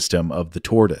digestive system of the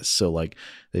tortoise. So like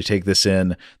they take this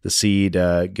in, the seed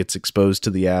gets exposed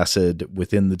to the acid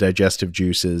within the digestive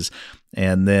juices,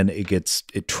 and then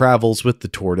it travels with the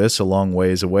tortoise a long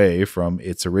ways away from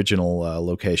its original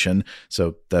location.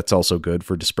 So that's also good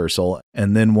for dispersal.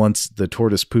 And then once the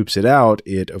tortoise poops it out,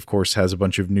 it of course has a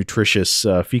bunch of nutritious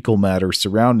fecal matter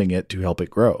surrounding it to help it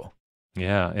grow.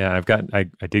 Yeah.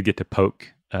 I did get to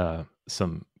poke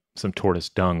some tortoise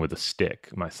dung with a stick.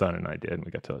 My son and I did, and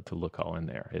we got to look all in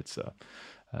there. It's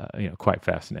quite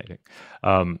fascinating.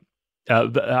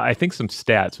 I think some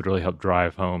stats would really help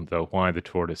drive home, though, why the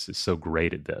tortoise is so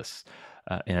great at this.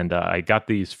 And I got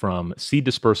these from Seed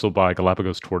Dispersal by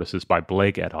Galapagos Tortoises by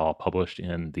Blake et al., published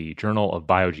in the Journal of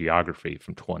Biogeography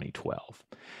from 2012.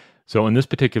 So in this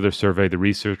particular survey, the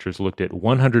researchers looked at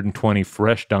 120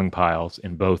 fresh dung piles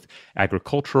in both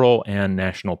agricultural and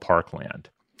national park land.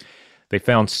 They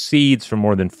found seeds from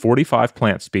more than 45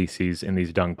 plant species in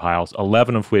these dung piles,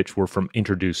 11 of which were from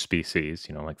introduced species,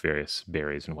 like various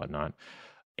berries and whatnot.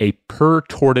 A per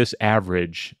tortoise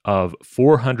average of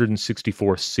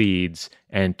 464 seeds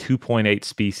and 2.8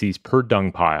 species per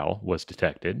dung pile was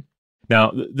detected.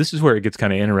 Now, this is where it gets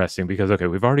kind of interesting because,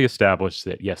 we've already established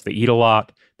that, yes, they eat a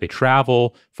lot, they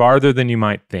travel farther than you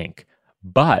might think,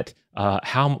 but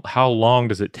how long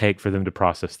does it take for them to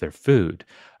process their food?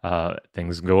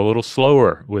 Things go a little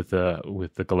slower with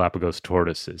the Galapagos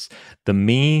tortoises. The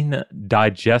mean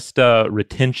digesta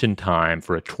retention time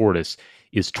for a tortoise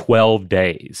is 12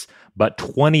 days, but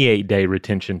 28-day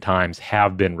retention times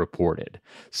have been reported.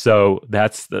 So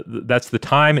that's the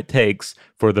time it takes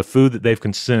for the food that they've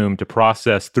consumed to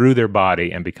process through their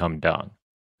body and become dung.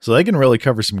 So they can really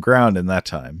cover some ground in that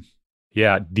time.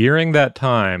 Yeah, during that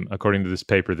time, according to this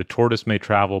paper, the tortoise may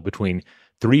travel between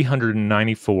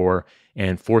 394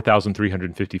 and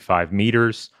 4,355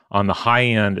 meters. On the high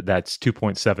end, that's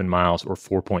 2.7 miles or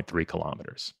 4.3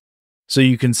 kilometers. So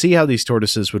you can see how these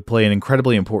tortoises would play an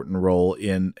incredibly important role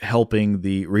in helping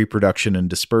the reproduction and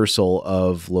dispersal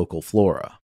of local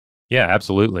flora. Yeah,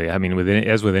 absolutely. I mean,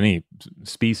 as with any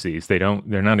species, they're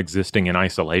not existing in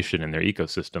isolation in their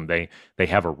ecosystem. They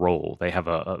have a role. They have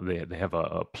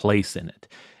a place in it.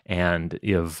 And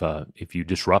if you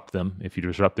disrupt them, if you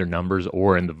disrupt their numbers,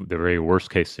 or in the very worst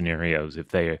case scenarios, if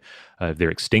their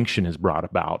extinction is brought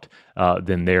about,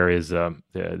 then there's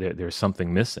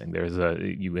something missing.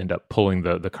 You end up pulling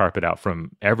the carpet out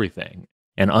from everything.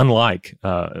 And unlike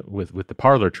with the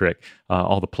parlor trick,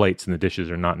 all the plates and the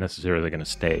dishes are not necessarily going to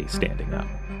stay standing up.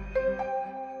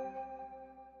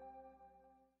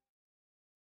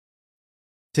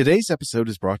 Today's episode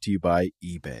is brought to you by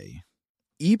eBay.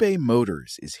 eBay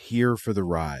Motors is here for the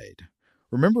ride.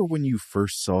 Remember when you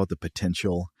first saw the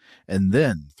potential? And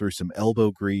then, through some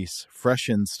elbow grease, fresh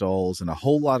installs, and a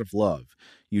whole lot of love,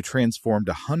 you transformed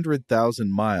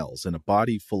 100,000 miles and a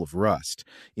body full of rust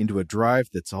into a drive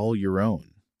that's all your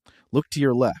own. Look to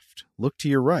your left. Look to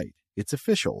your right. It's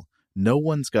official. No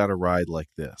one's got a ride like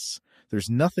this. There's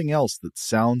nothing else that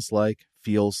sounds like,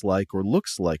 feels like, or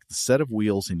looks like the set of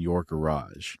wheels in your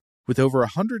garage. With over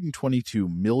 122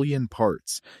 million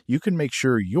parts, you can make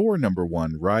sure your number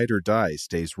one ride or die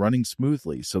stays running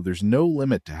smoothly, so there's no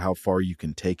limit to how far you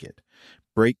can take it.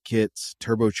 Brake kits,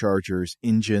 turbochargers,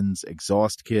 engines,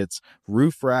 exhaust kits,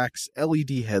 roof racks, LED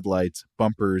headlights,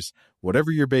 bumpers,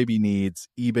 whatever your baby needs,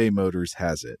 eBay Motors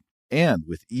has it. And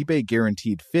with eBay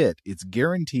Guaranteed Fit, it's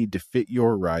guaranteed to fit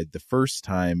your ride the first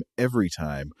time, every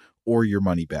time, or your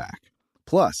money back.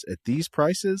 Plus, at these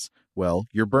prices, well,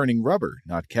 you're burning rubber,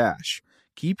 not cash.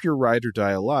 Keep your ride or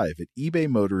die alive at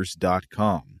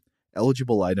ebaymotors.com.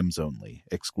 Eligible items only.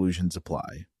 Exclusions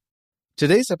apply.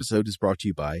 Today's episode is brought to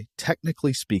you by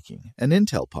Technically Speaking, an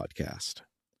Intel podcast.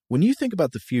 When you think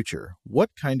about the future,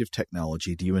 what kind of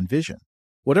technology do you envision?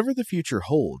 Whatever the future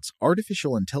holds,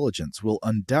 artificial intelligence will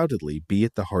undoubtedly be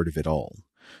at the heart of it all.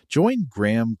 Join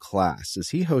Graham Class as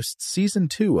he hosts Season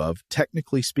 2 of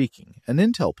Technically Speaking, an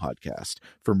Intel podcast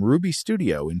from Ruby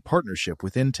Studio in partnership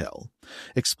with Intel.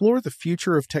 Explore the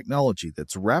future of technology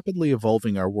that's rapidly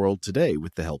evolving our world today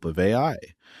with the help of AI.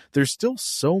 There's still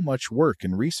so much work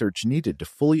and research needed to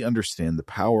fully understand the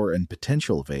power and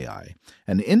potential of AI,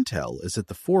 and Intel is at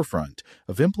the forefront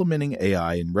of implementing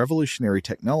AI in revolutionary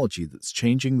technology that's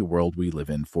changing the world we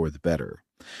live in for the better.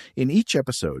 In each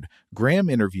episode, Graham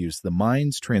interviews the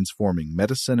minds transforming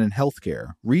medicine and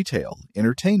healthcare, retail,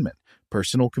 entertainment,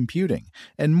 personal computing,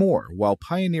 and more while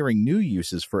pioneering new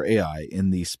uses for AI in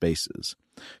these spaces.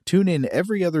 Tune in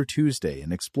every other Tuesday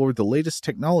and explore the latest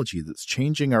technology that's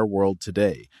changing our world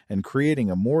today and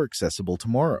creating a more accessible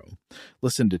tomorrow.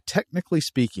 Listen to Technically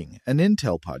Speaking, an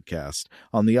Intel podcast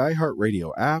on the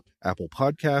iHeartRadio app, Apple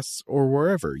Podcasts, or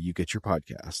wherever you get your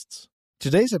podcasts.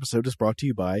 Today's episode is brought to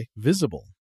you by Visible.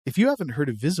 If you haven't heard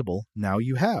of Visible, now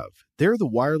you have. They're the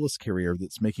wireless carrier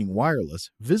that's making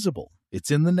wireless visible. It's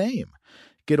in the name.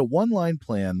 Get a one-line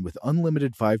plan with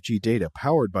unlimited 5G data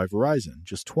powered by Verizon,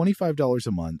 just $25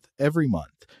 a month, every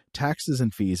month, taxes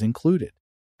and fees included.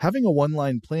 Having a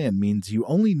one-line plan means you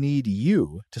only need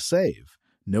you to save.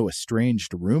 No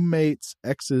estranged roommates,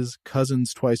 exes,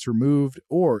 cousins twice removed,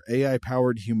 or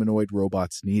AI-powered humanoid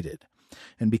robots needed.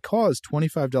 And because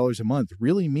 $25 a month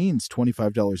really means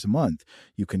 $25 a month,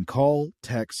 you can call,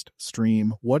 text,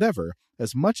 stream, whatever,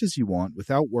 as much as you want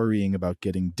without worrying about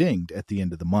getting dinged at the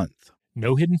end of the month.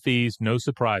 No hidden fees, no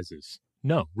surprises.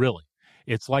 No, really.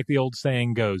 It's like the old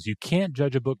saying goes, you can't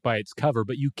judge a book by its cover,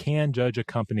 but you can judge a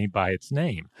company by its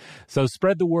name. So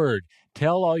spread the word.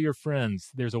 Tell all your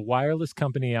friends there's a wireless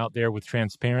company out there with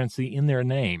transparency in their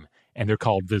name, and they're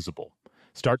called Visible.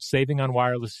 Start saving on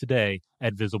wireless today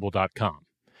at Visible.com.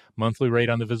 Monthly rate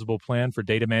on the Visible plan for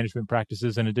data management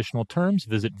practices and additional terms,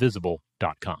 visit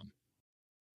Visible.com.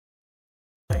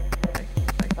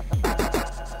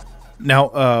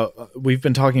 Now, we've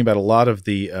been talking about a lot of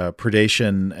the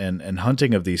predation and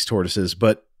hunting of these tortoises,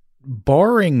 but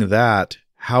barring that,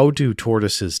 how do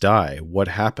tortoises die? What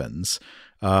happens?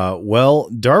 Well,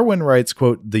 Darwin writes,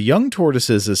 quote, "The young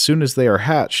tortoises, as soon as they are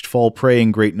hatched, fall prey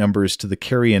in great numbers to the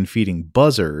carrion-feeding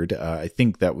buzzard." I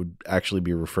think that would actually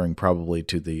be referring probably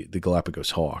to the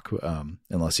Galapagos hawk,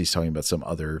 unless he's talking about some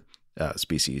other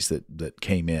species that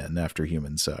came in after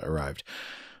humans arrived.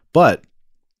 But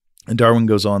Darwin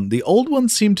goes on, "The old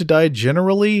ones seem to die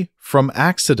generally from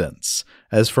accidents,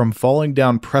 as from falling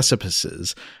down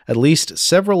precipices. At least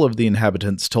several of the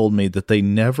inhabitants told me that they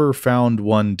never found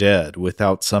one dead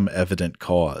without some evident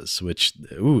cause," which,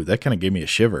 that kind of gave me a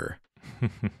shiver.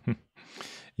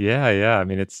 Yeah. I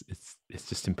mean, it's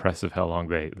just impressive how long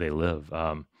they live.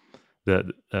 Now,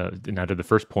 to the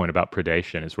first point about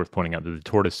predation, it's worth pointing out that the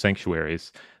tortoise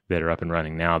sanctuaries that are up and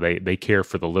running now, they care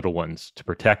for the little ones to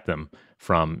protect them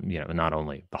from, not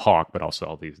only the hawk, but also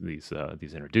all these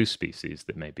introduced species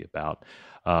that may be about.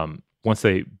 Once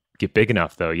they get big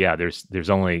enough, though, there's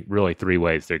only really three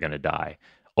ways they're going to die: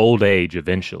 old age,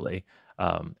 eventually,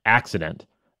 accident,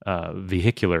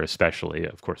 vehicular, especially,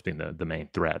 of course, being the main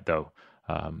threat. Though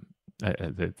on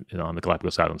the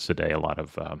Galapagos Islands today, a lot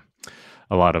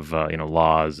of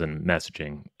laws and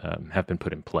messaging have been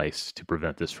put in place to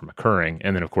prevent this from occurring.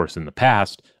 And then, of course, in the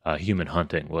past, human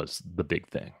hunting was the big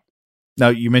thing. Now,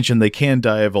 you mentioned they can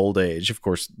die of old age. Of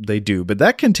course, they do, but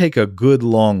that can take a good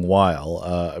long while.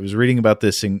 I was reading about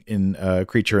this in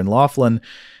Creature in Laughlin,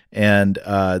 and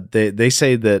they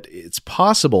say that it's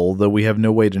possible, though we have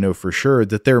no way to know for sure,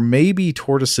 that there may be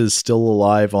tortoises still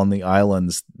alive on the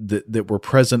islands that were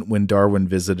present when Darwin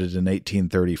visited in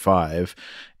 1835.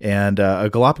 And a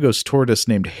Galapagos tortoise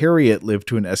named Harriet lived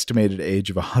to an estimated age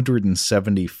of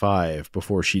 175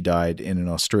 before she died in an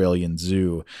Australian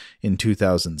zoo in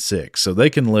 2006. So they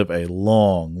can live a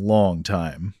long, long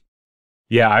time.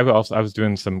 Yeah, I was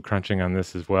doing some crunching on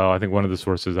this as well. I think one of the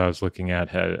sources I was looking at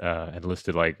had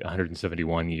listed like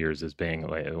 171 years as being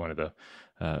like one of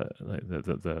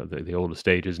the oldest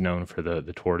ages known for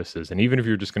the tortoises. And even if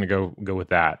you're just going to go with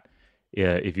that,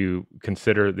 if you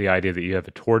consider the idea that you have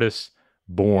a tortoise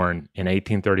born in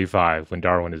 1835 when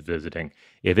Darwin is visiting,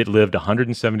 if it lived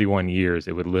 171 years,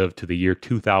 it would live to the year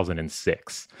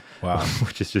 2006. Wow,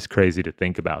 which is just crazy to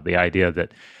think about. The idea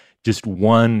that just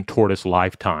one tortoise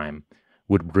lifetime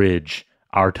would bridge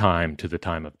our time to the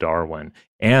time of Darwin,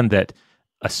 and that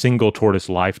a single tortoise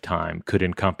lifetime could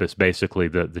encompass basically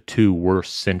the two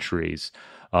worst centuries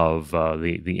of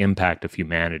the impact of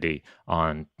humanity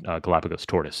on Galapagos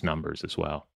tortoise numbers as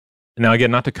well. Now,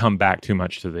 again, not to come back too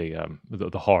much to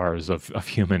the horrors of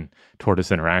human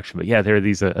tortoise interaction, but there are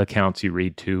these accounts you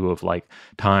read too of like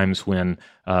times when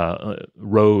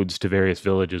roads to various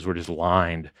villages were just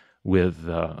lined with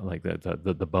like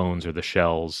the bones or the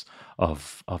shells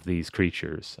of these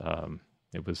creatures.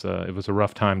 It was a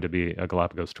rough time to be a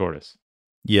Galapagos tortoise.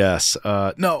 Yes.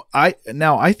 I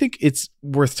think it's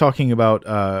worth talking about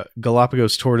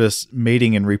Galapagos tortoise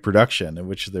mating and reproduction, in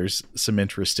which there's some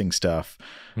interesting stuff.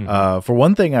 Mm-hmm. For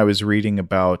one thing, I was reading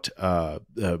about,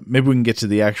 maybe we can get to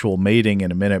the actual mating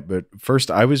in a minute, but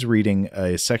first I was reading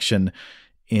a section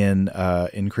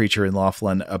in Creature in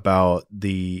Laughlin about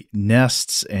the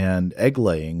nests and egg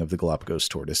laying of the Galapagos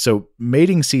tortoise. So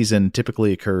mating season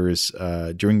typically occurs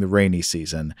during the rainy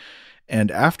season.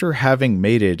 And after having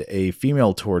mated, a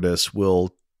female tortoise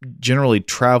will generally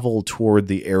travel toward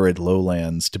the arid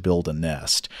lowlands to build a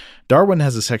nest. Darwin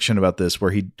has a section about this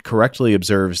where he correctly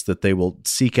observes that they will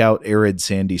seek out arid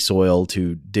sandy soil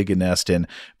to dig a nest in,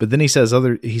 but then he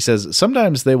says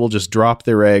sometimes they will just drop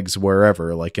their eggs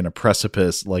wherever, like in a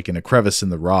precipice, like in a crevice in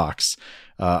the rocks.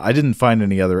 I didn't find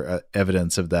any other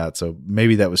evidence of that, so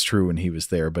maybe that was true when he was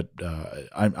there, but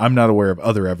I'm not aware of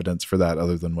other evidence for that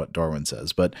other than what Darwin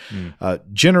says. But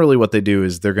generally what they do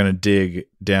is they're going to dig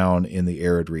down in the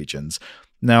arid regions.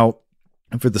 Now,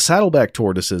 for the saddleback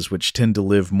tortoises, which tend to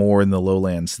live more in the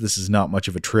lowlands, this is not much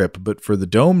of a trip, but for the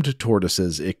domed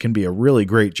tortoises, it can be a really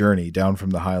great journey down from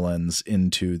the highlands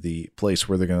into the place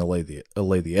where they're going to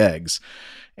lay the eggs.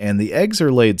 And the eggs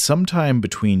are laid sometime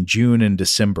between June and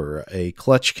December. A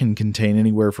clutch can contain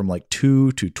anywhere from like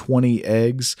 2 to 20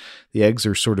 eggs. The eggs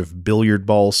are sort of billiard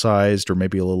ball sized or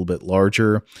maybe a little bit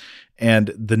larger.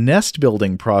 And the nest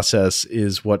building process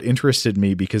is what interested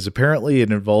me because apparently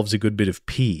it involves a good bit of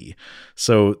pee.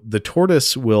 So the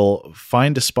tortoise will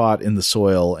find a spot in the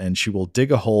soil and she will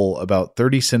dig a hole about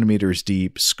 30 centimeters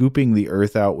deep, scooping the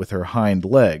earth out with her hind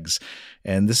legs.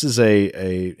 And this is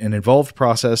an involved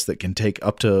process that can take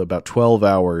up to about 12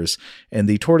 hours. And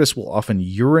the tortoise will often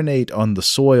urinate on the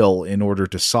soil in order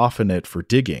to soften it for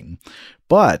digging.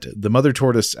 But the mother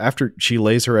tortoise, after she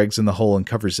lays her eggs in the hole and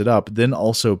covers it up, then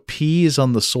also pees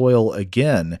on the soil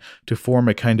again to form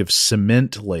a kind of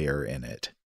cement layer in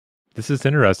it. This is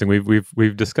interesting.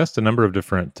 We've discussed a number of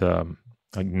different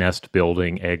like nest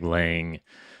building, egg laying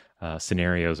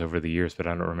scenarios over the years, but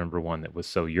I don't remember one that was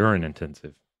so urine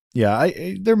intensive. Yeah,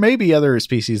 there may be other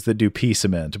species that do pea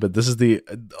cement, but this is the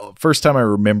first time I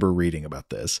remember reading about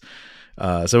this.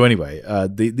 So anyway,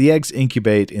 the eggs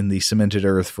incubate in the cemented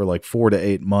earth for like 4 to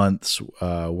 8 months,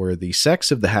 where the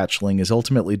sex of the hatchling is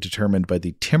ultimately determined by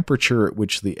the temperature at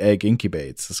which the egg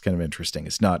incubates. That's kind of interesting.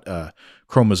 It's not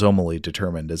chromosomally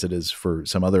determined as it is for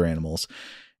some other animals.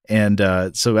 And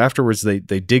so afterwards, they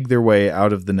dig their way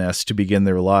out of the nest to begin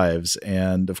their lives.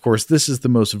 And of course, this is the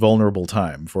most vulnerable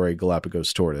time for a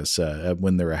Galapagos tortoise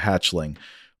when they're a hatchling.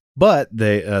 But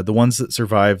the ones that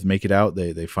survive make it out.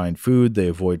 They find food, they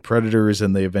avoid predators,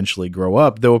 and they eventually grow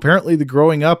up. Though apparently the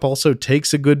growing up also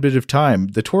takes a good bit of time.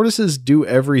 The tortoises do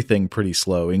everything pretty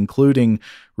slow, including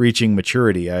reaching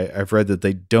maturity. I've read that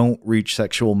they don't reach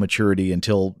sexual maturity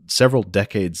until several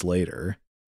decades later.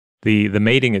 The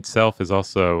mating itself is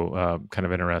also kind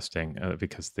of interesting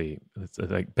because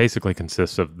it basically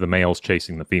consists of the males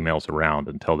chasing the females around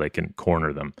until they can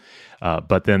corner them.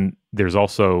 But then there's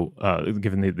also,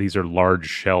 given these are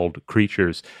large-shelled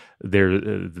creatures,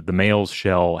 the male's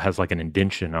shell has like an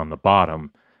indentation on the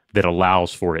bottom that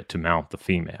allows for it to mount the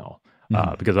female.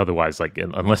 Because otherwise, like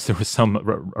unless there was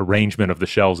some arrangement of the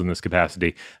shells in this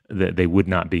capacity, they would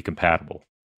not be compatible.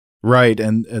 Right,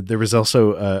 and there was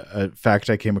also a fact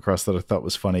I came across that I thought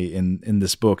was funny. In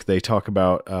this book, they talk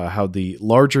about how the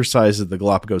larger size of the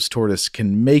Galapagos tortoise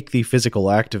can make the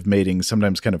physical act of mating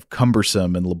sometimes kind of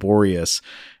cumbersome and laborious.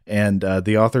 And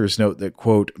the authors note that,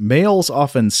 quote, males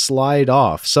often slide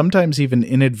off, sometimes even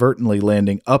inadvertently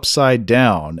landing upside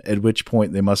down, at which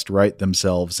point they must right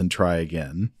themselves and try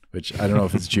again. Which I don't know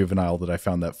if it's juvenile that I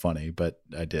found that funny, but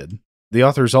I did. The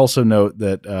authors also note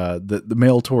that the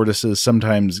male tortoises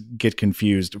sometimes get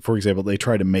confused. For example, they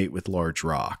try to mate with large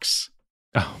rocks.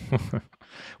 Oh,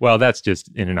 well, that's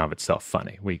just in and of itself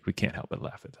funny. We can't help but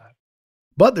laugh at that.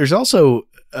 But there's also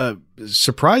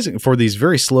surprising for these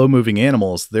very slow-moving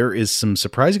animals. There is some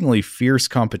surprisingly fierce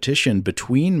competition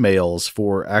between males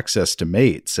for access to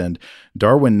mates. And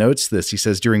Darwin notes this. He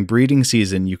says during breeding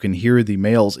season, you can hear the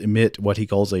males emit what he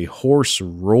calls a hoarse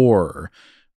roar.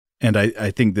 And I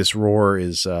think this roar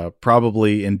is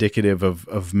probably indicative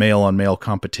of male-on-male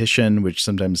competition, which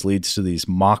sometimes leads to these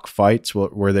mock fights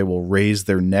where they will raise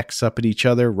their necks up at each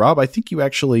other. Rob, I think you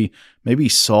actually maybe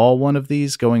saw one of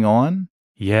these going on.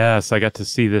 Yes, I got to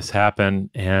see this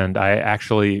happen, and I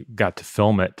actually got to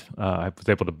film it. I was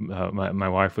able to. My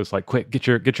wife was like, "Quick, get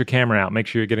your camera out. Make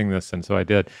sure you're getting this." And so I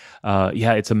did.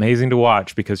 Yeah, it's amazing to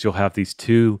watch because you'll have these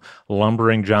two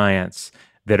lumbering giants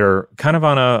that are kind of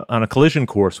on a collision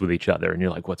course with each other. And you're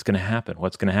like, what's going to happen?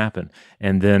 What's going to happen?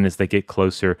 And then as they get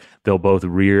closer, they'll both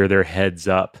rear their heads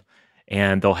up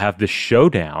and they'll have this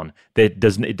showdown that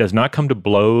does not come to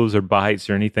blows or bites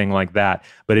or anything like that,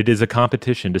 but it is a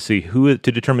competition to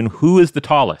determine who is the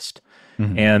tallest.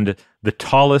 Mm-hmm. And the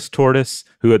tallest tortoise,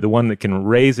 the one that can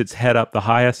raise its head up the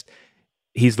highest,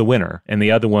 he's the winner. And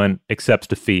the other one accepts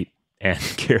defeat and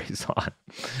carries on.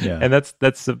 Yeah. And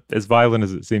that's as violent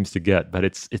as it seems to get, but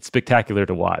it's spectacular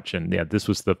to watch. And yeah, this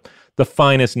was the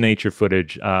finest nature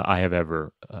footage I have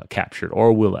ever captured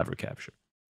or will ever capture.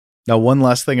 Now, one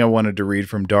last thing I wanted to read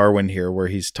from Darwin here, where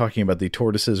he's talking about the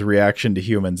tortoise's reaction to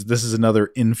humans. This is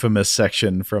another infamous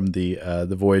section from the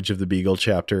Voyage of the Beagle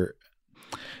chapter.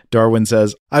 Darwin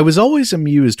says, I was always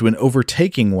amused when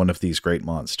overtaking one of these great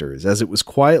monsters, as it was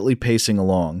quietly pacing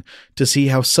along, to see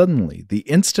how suddenly, the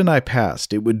instant I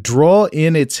passed, it would draw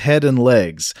in its head and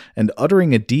legs, and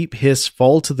uttering a deep hiss,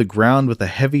 fall to the ground with a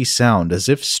heavy sound, as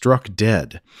if struck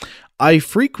dead. I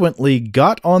frequently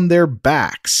got on their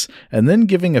backs, and then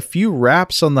giving a few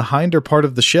raps on the hinder part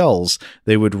of the shells,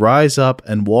 they would rise up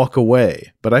and walk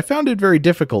away, but I found it very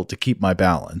difficult to keep my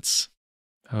balance.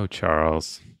 Oh,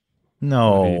 Charles.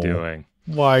 No. What are you doing?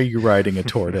 Why are you riding a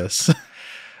tortoise?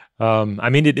 I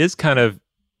mean, it is kind of.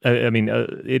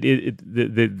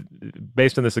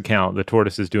 Based on this account, the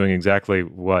tortoise is doing exactly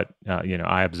what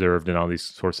I observed, and all these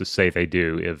sources say they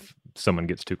do if someone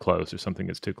gets too close or something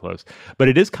gets too close. But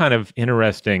it is kind of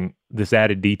interesting, this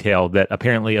added detail that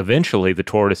apparently, eventually, the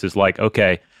tortoise is like,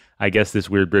 okay, I guess this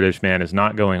weird British man is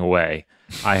not going away.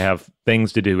 I have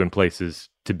things to do and places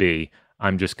to be.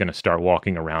 I'm just going to start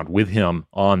walking around with him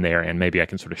on there, and maybe I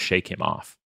can sort of shake him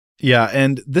off. Yeah,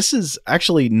 and this is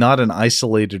actually not an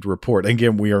isolated report.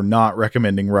 Again, we are not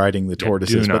recommending riding the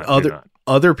tortoises, but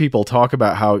other people talk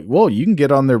about how, well, you can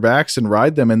get on their backs and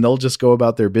ride them, and they'll just go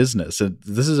about their business. And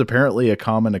this is apparently a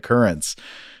common occurrence.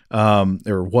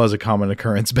 or was a common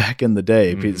occurrence back in the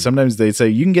day. Sometimes they say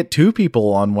you can get 2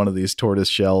 people on one of these tortoise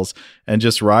shells and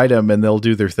just ride them and they'll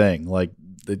do their thing. Like,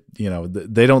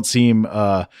 they don't seem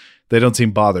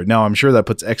bothered. Now, I'm sure that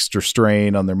puts extra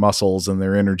strain on their muscles and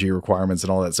their energy requirements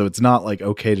and all that. So it's not like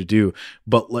okay to do,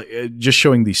 but like just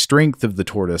showing the strength of the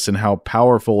tortoise and how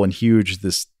powerful and huge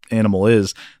this animal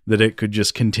is, that it could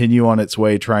just continue on its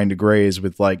way trying to graze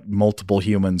with like multiple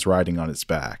humans riding on its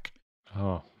back.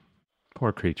 Oh,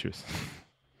 poor creatures.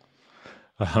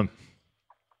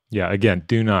 Yeah, again,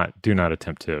 do not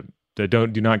attempt to do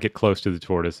not get close to the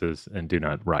tortoises and do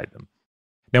not ride them.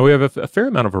 Now, we have a fair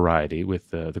amount of variety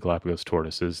with the Galapagos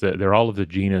tortoises. They're all of the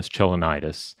genus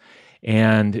Chelonitis.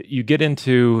 And you get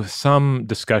into some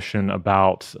discussion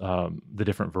about the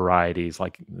different varieties,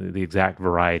 like the exact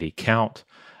variety count.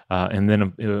 And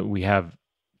then we have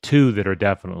 2 that are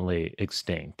definitely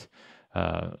extinct.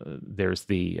 There's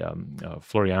the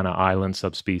Floriana Island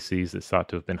subspecies that's thought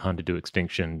to have been hunted to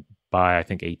extinction by, I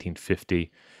think,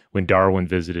 1850. When Darwin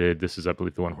visited, this is, I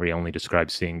believe, the one where he only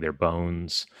described seeing their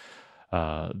bones.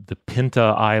 The Pinta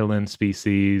Island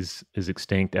species is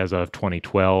extinct as of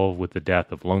 2012 with the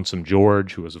death of Lonesome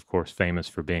George, who was, of course, famous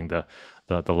for being the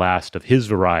last of his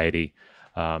variety.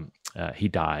 He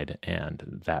died,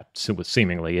 and that was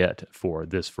seemingly it for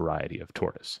this variety of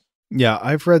tortoise. Yeah,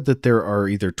 I've read that there are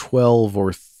either 12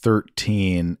 or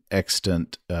 13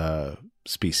 extant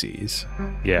species.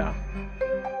 Yeah.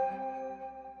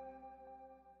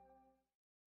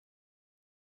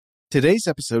 Today's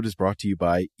episode is brought to you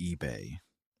by eBay.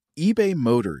 eBay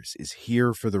Motors is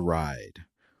here for the ride.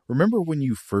 Remember when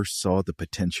you first saw the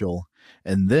potential?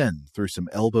 And then, through some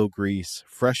elbow grease,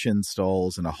 fresh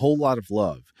installs, and a whole lot of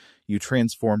love, you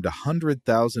transformed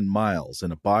 100,000 miles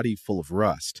and a body full of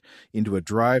rust into a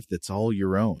drive that's all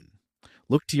your own.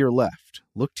 Look to your left.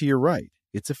 Look to your right.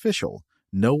 It's official.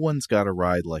 No one's got a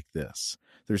ride like this.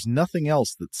 There's nothing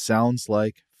else that sounds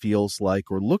like, feels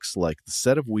like, or looks like the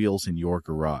set of wheels in your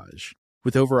garage.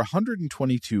 With over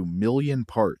 122 million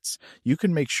parts, you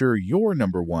can make sure your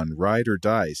number one ride or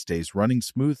die stays running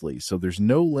smoothly, so there's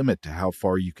no limit to how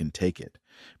far you can take it.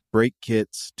 Brake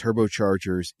kits,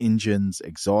 turbochargers, engines,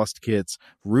 exhaust kits,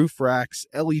 roof racks,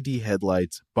 LED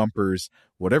headlights, bumpers,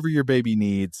 whatever your baby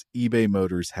needs, eBay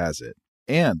Motors has it.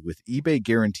 And with eBay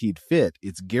Guaranteed Fit,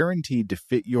 it's guaranteed to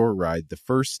fit your ride the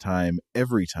first time,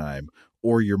 every time,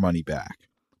 or your money back.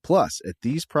 Plus, at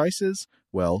these prices,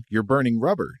 well, you're burning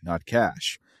rubber, not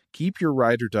cash. Keep your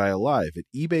ride or die alive at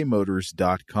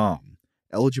ebaymotors.com.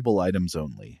 Eligible items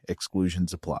only.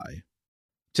 Exclusions apply.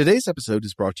 Today's episode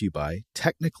is brought to you by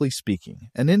Technically Speaking,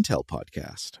 an Intel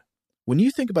podcast. When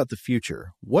you think about the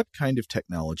future, what kind of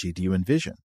technology do you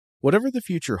envision? Whatever the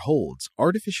future holds,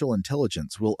 artificial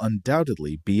intelligence will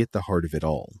undoubtedly be at the heart of it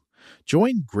all.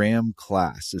 Join Graham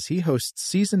Class as he hosts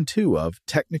Season 2 of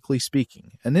Technically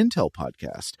Speaking, an Intel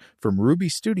podcast from Ruby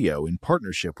Studio in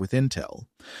partnership with Intel.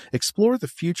 Explore the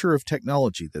future of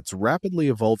technology that's rapidly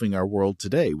evolving our world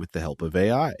today with the help of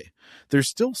AI. There's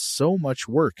still so much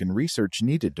work and research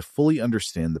needed to fully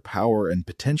understand the power and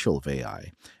potential of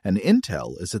AI, and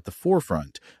Intel is at the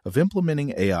forefront of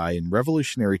implementing AI in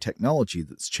revolutionary technology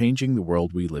that's changing the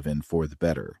world we live in for the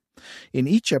better. In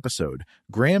each episode,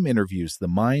 Graham interviews the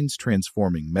minds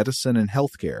transforming medicine and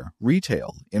healthcare,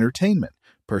 retail, entertainment,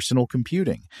 personal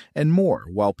computing, and more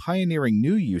while pioneering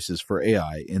new uses for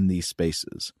AI in these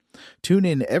spaces. Tune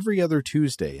in every other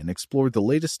Tuesday and explore the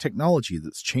latest technology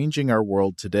that's changing our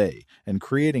world today and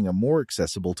creating a more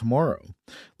accessible tomorrow.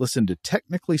 Listen to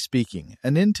Technically Speaking,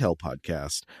 an Intel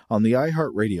podcast on the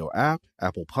iHeartRadio app,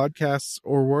 Apple Podcasts,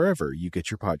 or wherever you get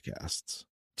your podcasts.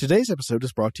 Today's episode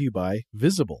is brought to you by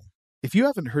Visible. If you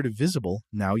haven't heard of Visible,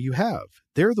 now you have.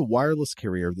 They're the wireless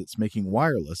carrier that's making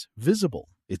wireless visible.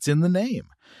 It's in the name.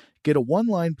 Get a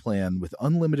one-line plan with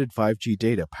unlimited 5G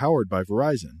data powered by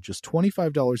Verizon, just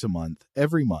 $25 a month,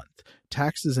 every month,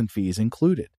 taxes and fees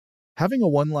included. Having a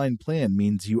one-line plan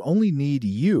means you only need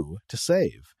you to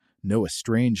save. No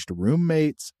estranged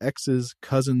roommates, exes,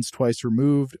 cousins twice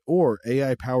removed, or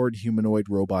AI-powered humanoid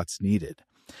robots needed.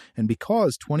 And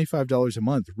because $25 a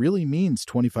month really means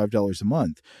 $25 a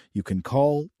month, you can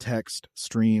call, text,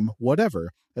 stream,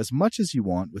 whatever, as much as you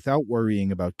want without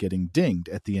worrying about getting dinged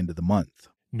at the end of the month.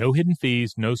 No hidden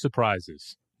fees, no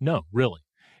surprises. No, really.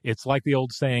 It's like the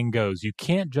old saying goes, you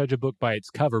can't judge a book by its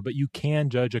cover, but you can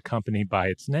judge a company by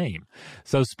its name.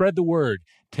 So spread the word.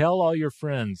 Tell all your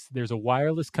friends there's a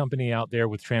wireless company out there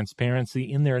with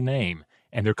transparency in their name,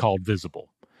 and they're called Visible.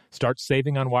 Start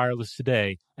saving on wireless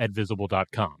today at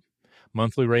Visible.com.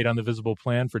 Monthly rate on the Visible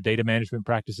plan for data management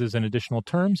practices and additional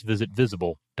terms, visit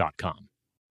Visible.com.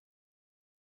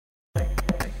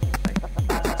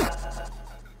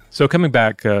 So coming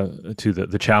back to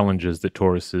the challenges that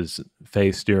tortoises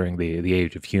face during the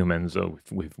age of humans,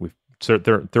 we've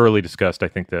thoroughly discussed, I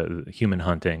think, the human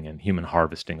hunting and human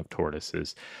harvesting of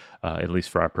tortoises, at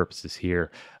least for our purposes here.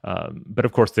 But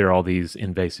of course, there are all these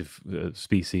invasive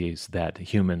species that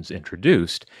humans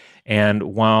introduced. And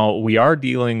while we are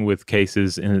dealing with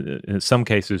cases, in some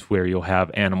cases where you'll have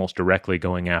animals directly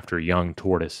going after young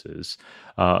tortoises,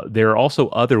 there are also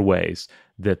other ways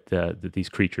that these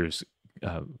creatures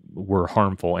were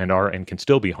harmful and can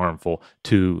still be harmful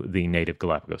to the native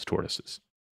Galapagos tortoises.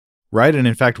 Right. And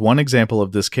in fact, one example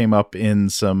of this came up in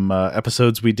some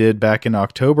episodes we did back in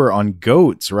October on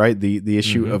goats, right? The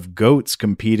issue of goats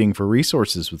competing for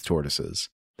resources with tortoises.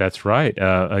 That's right.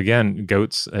 Again,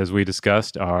 goats, as we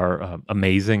discussed, are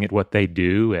amazing at what they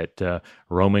do, at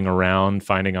roaming around,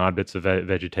 finding odd bits of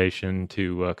vegetation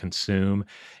to consume.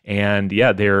 And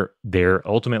yeah, they're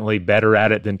ultimately better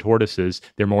at it than tortoises.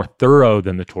 They're more thorough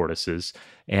than the tortoises,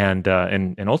 and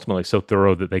ultimately so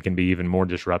thorough that they can be even more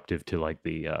disruptive to like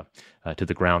to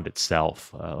the ground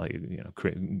itself,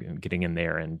 getting in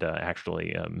there and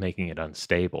actually making it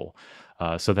unstable.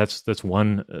 So that's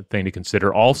one thing to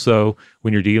consider. Also,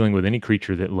 when you're dealing with any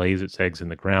creature that lays its eggs in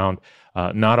the ground,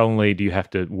 not only do you have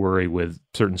to worry with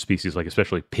certain species, like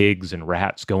especially pigs and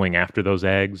rats, going after those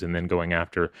eggs and then going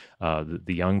after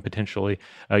the young potentially,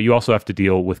 you also have to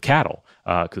deal with cattle,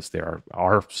 because there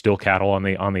are still cattle on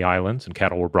the islands, and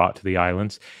cattle were brought to the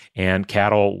islands, and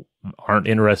cattle aren't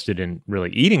interested in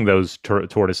really eating those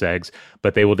tortoise eggs,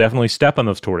 but they will definitely step on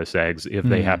those tortoise eggs if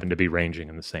they happen to be ranging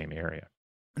in the same area.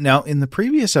 Now, in the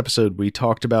previous episode, we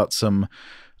talked about some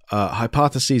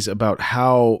hypotheses about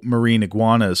how marine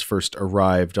iguanas first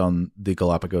arrived on the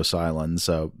Galapagos Islands,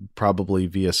 probably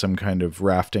via some kind of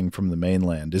rafting from the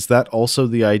mainland. Is that also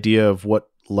the idea of what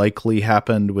likely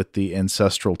happened with the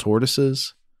ancestral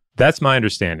tortoises? That's my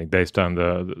understanding, based on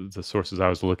the sources I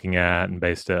was looking at, and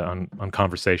based on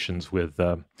conversations with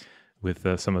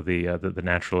some of the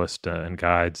naturalists and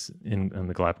guides in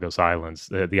the Galapagos Islands.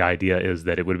 The idea is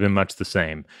that it would have been much the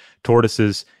same.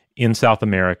 Tortoises in South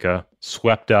America,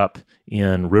 swept up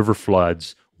in river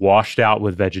floods, washed out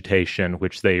with vegetation,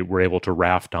 which they were able to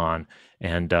raft on,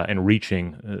 and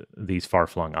reaching these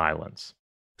far-flung islands.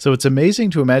 So it's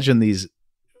amazing to imagine these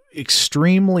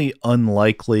extremely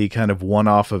unlikely kind of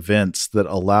one-off events that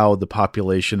allow the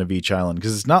population of each island,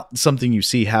 because it's not something you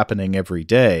see happening every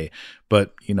day,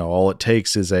 but all it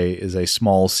takes is a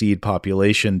small seed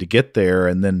population to get there,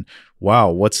 and then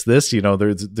wow, what's this?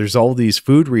 There's all these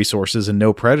food resources and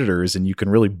no predators, and you can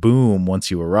really boom once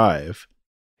you arrive.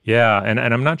 Yeah, and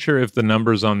I'm not sure if the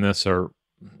numbers on this are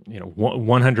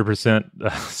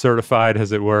 100% certified,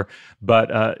 as it were,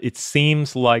 but it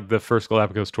seems like the first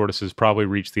Galapagos tortoises probably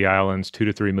reached the islands 2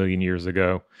 to 3 million years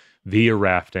ago via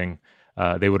rafting.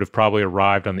 They would have probably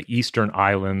arrived on the eastern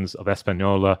islands of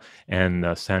Hispaniola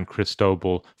and San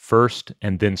Cristobal first,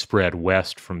 and then spread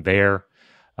west from there.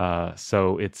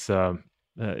 So it's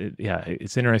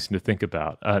interesting to think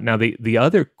about. Now, the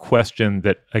other question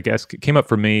that I guess came up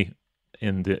for me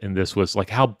in this was,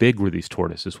 like, how big were these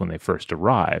tortoises when they first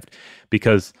arrived?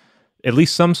 Because at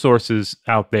least some sources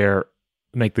out there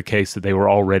make the case that they were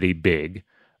already big,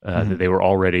 that they were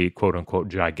already quote unquote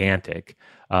gigantic,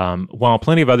 while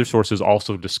plenty of other sources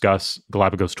also discuss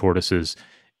Galapagos tortoises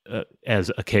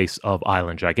as a case of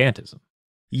island gigantism.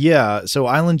 Yeah, so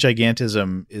island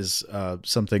gigantism is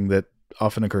something that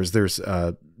often occurs. There's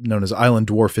known as island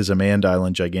dwarfism and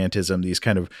island gigantism, these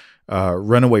kind of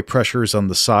runaway pressures on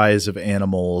the size of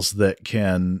animals that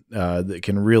can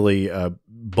really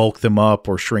bulk them up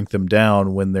or shrink them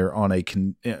down when they're on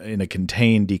in a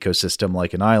contained ecosystem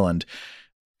like an island.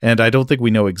 And I don't think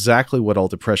we know exactly what all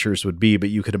the pressures would be,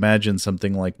 but you could imagine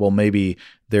something like, well, maybe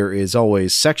there is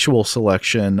always sexual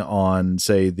selection on,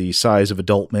 say, the size of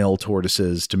adult male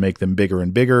tortoises to make them bigger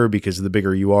and bigger, because the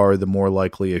bigger you are, the more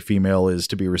likely a female is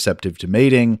to be receptive to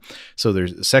mating. So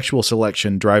there's sexual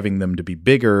selection driving them to be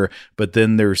bigger, but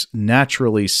then there's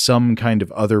naturally some kind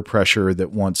of other pressure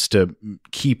that wants to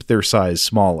keep their size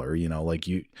smaller.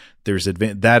 There's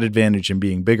that advantage in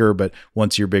being bigger, but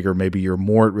once you're bigger, maybe you're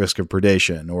more at risk of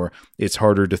predation, or it's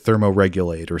harder to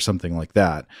thermoregulate or something like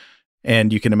that.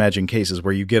 And you can imagine cases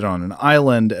where you get on an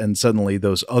island and suddenly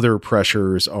those other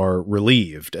pressures are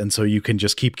relieved. And so you can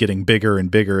just keep getting bigger and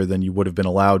bigger than you would have been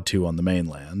allowed to on the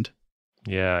mainland.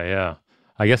 Yeah.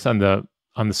 I guess on the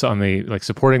like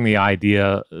supporting the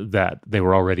idea that they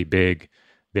were already big,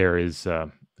 there is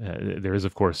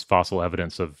of course fossil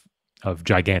evidence of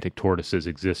gigantic tortoises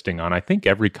existing on, I think,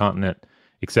 every continent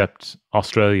except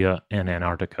Australia and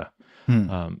Antarctica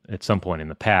at some point in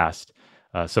the past.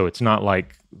 So it's not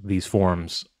like these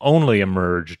forms only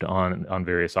emerged on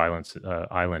various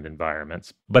island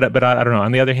environments. But I don't know.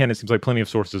 On the other hand, it seems like plenty of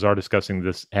sources are discussing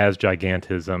this as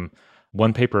gigantism.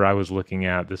 One paper I was looking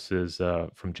at, this is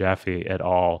from Jaffe et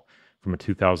al., from a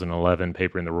 2011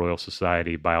 paper in the Royal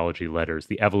Society Biology Letters,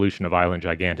 The Evolution of Island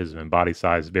Gigantism and Body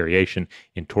Size Variation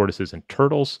in Tortoises and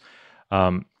Turtles.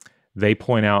 They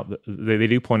point out, they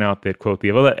do point out that, quote, the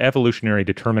evolutionary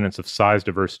determinants of size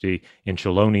diversity in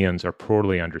chelonians are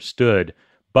poorly understood,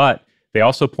 but they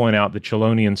also point out that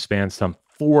chelonians span some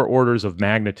 4 orders of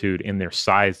magnitude in their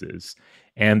sizes,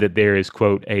 and that there is,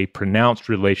 quote, a pronounced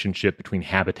relationship between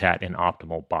habitat and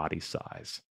optimal body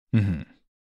size. Mm-hmm.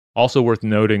 Also worth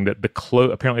noting that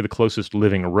apparently the closest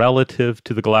living relative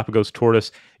to the Galapagos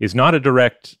tortoise is not a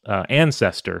direct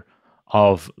ancestor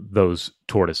of those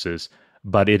tortoises,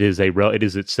 but it is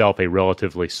itself a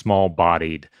relatively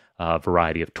small-bodied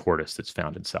variety of tortoise that's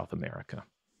found in South America.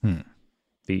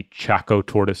 The Chaco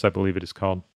tortoise, I believe it is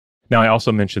called. Now, I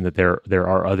also mentioned that there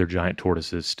are other giant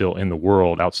tortoises still in the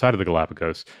world outside of the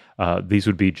Galapagos. These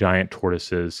would be giant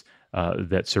tortoises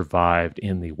that survived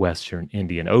in the Western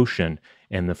Indian Ocean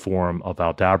in the form of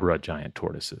Aldabra giant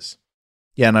tortoises.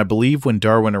 Yeah, and I believe when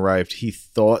Darwin arrived, he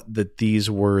thought that these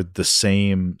were the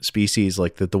same species,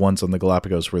 like that the ones on the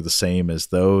Galapagos were the same as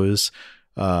those,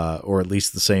 or at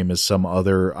least the same as some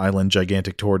other island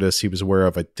gigantic tortoise he was aware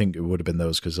of. I think it would have been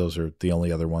those because those are the only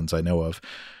other ones I know of.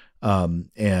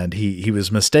 And he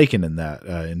was mistaken in that.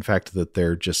 In fact, that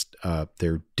they're just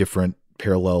they're different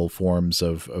parallel forms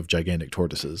of gigantic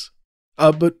tortoises.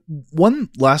 But one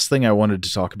last thing I wanted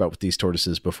to talk about with these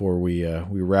tortoises before we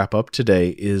wrap up today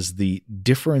is the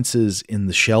differences in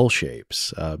the shell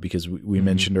shapes, because we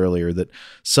mentioned earlier that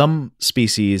some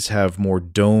species have more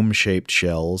dome-shaped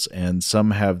shells and some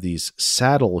have these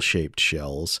saddle-shaped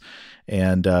shells,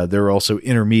 and there are also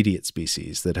intermediate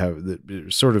species that have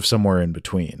sort of somewhere in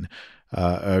between.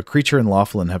 Creature and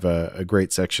Laughlin have a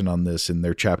great section on this in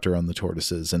their chapter on the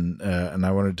tortoises, and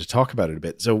I wanted to talk about it a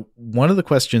bit. So one of the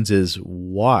questions is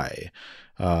why?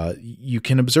 You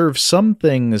can observe some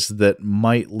things that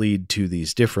might lead to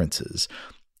these differences.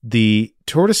 The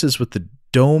tortoises with the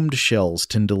domed shells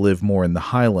tend to live more in the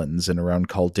highlands and around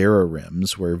caldera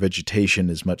rims, where vegetation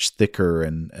is much thicker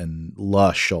and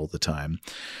lush all the time.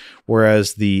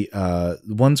 Whereas the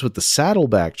ones with the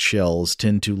saddle-backed shells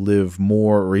tend to live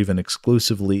more or even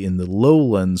exclusively in the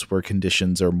lowlands, where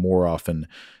conditions are more often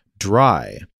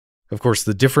dry. Of course,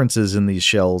 the differences in these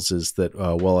shells is that,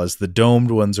 as the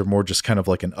domed ones are more just kind of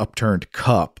like an upturned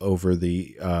cup over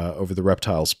the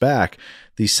reptile's back,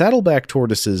 the saddleback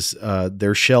tortoises,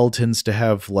 their shell tends to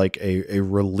have like a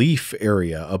relief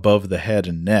area above the head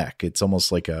and neck. It's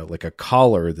almost like a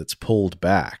collar that's pulled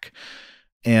back.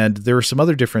 And there are some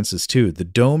other differences too. The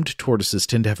domed tortoises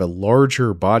tend to have a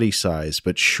larger body size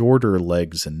but shorter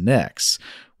legs and necks,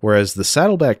 whereas the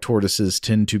saddleback tortoises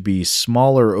tend to be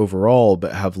smaller overall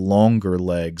but have longer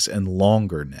legs and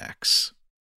longer necks.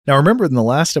 Now, remember in the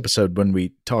last episode when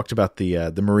we talked about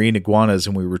the marine iguanas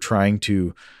and we were trying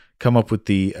to come up with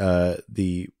the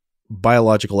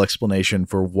biological explanation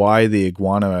for why the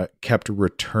iguana kept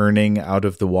returning out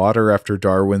of the water after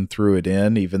Darwin threw it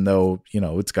in, even though,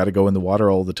 it's got to go in the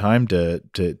water all the time to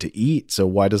eat. So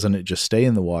why doesn't it just stay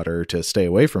in the water to stay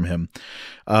away from him?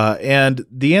 And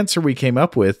the answer we came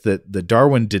up with that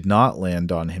Darwin did not land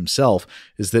on himself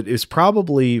is that it's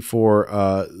probably for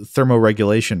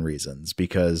thermoregulation reasons,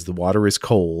 because the water is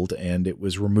cold and it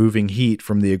was removing heat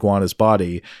from the iguana's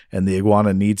body, and the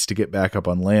iguana needs to get back up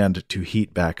on land to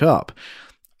heat back up.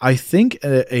 I think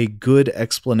a good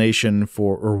explanation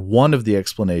or one of the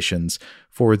explanations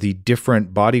for the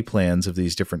different body plans of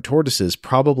these different tortoises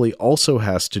probably also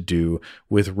has to do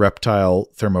with reptile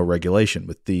thermoregulation,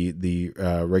 with the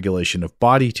regulation of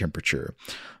body temperature.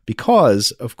 Because,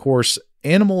 of course,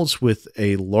 animals with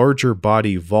a larger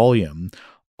body volume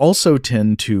also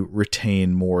tend to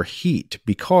retain more heat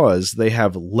because they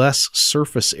have less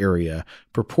surface area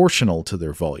proportional to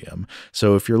their volume.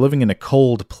 So if you're living in a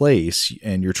cold place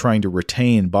and you're trying to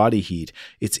retain body heat,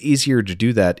 it's easier to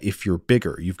do that if you're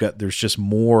bigger. There's just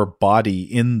more body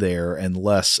in there and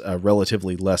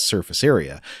relatively less surface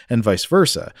area, and vice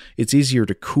versa. It's easier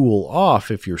to cool off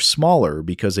if you're smaller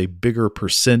because a bigger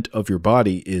percent of your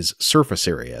body is surface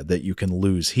area that you can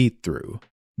lose heat through.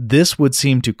 This would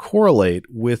seem to correlate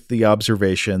with the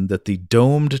observation that the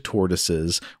domed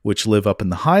tortoises, which live up in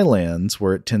the highlands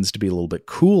where it tends to be a little bit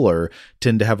cooler,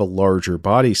 tend to have a larger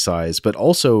body size, but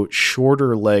also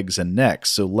shorter legs and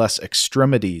necks, so less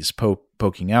extremities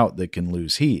poking out that can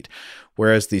lose heat.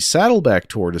 Whereas the saddleback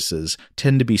tortoises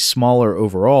tend to be smaller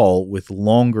overall with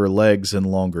longer legs and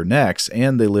longer necks,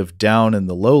 and they live down in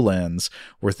the lowlands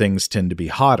where things tend to be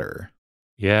hotter.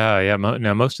 Yeah.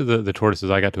 Now, most of the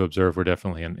tortoises I got to observe were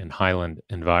definitely in highland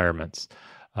environments,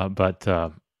 but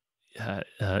their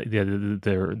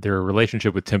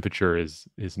relationship with temperature is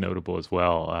notable as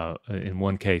well. In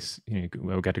one case, we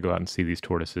got to go out and see these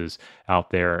tortoises out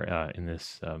there in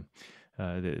this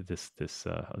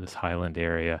highland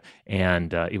area,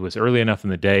 and it was early enough in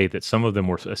the day that some of them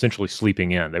were essentially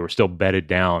sleeping in. They were still bedded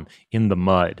down in the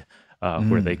mud.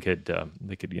 Where they could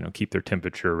keep their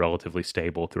temperature relatively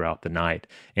stable throughout the night,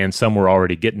 and some were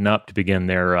already getting up to begin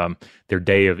their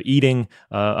day of eating.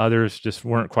 Others just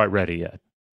weren't quite ready yet.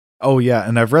 Oh yeah,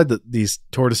 and I've read that these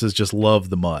tortoises just love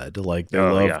the mud. Like they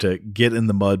love to get in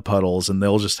the mud puddles, and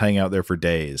they'll just hang out there for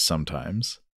days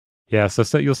sometimes. Yeah,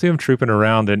 so you'll see them trooping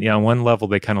around, and on one level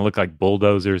they kind of look like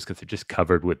bulldozers because they're just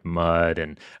covered with mud,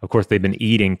 and of course they've been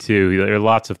eating too. There are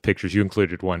lots of pictures. You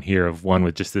included one here of one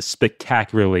with just this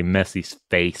spectacularly messy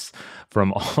face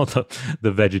from all the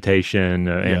vegetation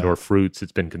and or fruits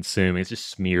it's been consuming. It's just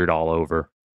smeared all over.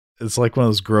 It's like one of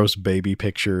those gross baby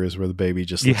pictures where the baby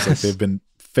just looks like they've been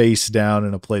face down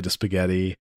in a plate of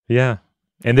spaghetti. Yeah,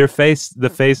 and the face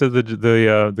of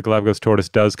the Galapagos tortoise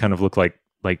does kind of look like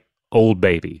old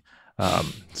baby.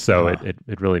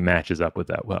 It really matches up with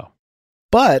that well.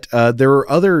 But there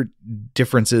are other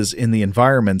differences in the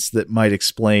environments that might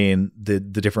explain the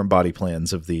different body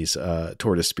plans of these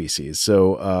tortoise species.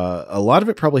 So a lot of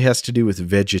it probably has to do with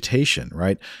vegetation,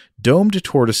 right? Domed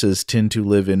tortoises tend to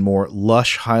live in more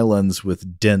lush highlands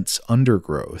with dense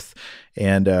undergrowth.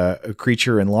 And a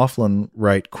creature in Laughlin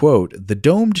write, quote, "The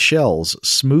domed shells,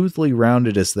 smoothly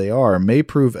rounded as they are, may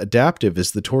prove adaptive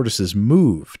as the tortoises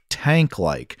move,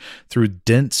 tank-like, through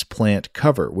dense plant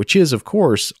cover, which is, of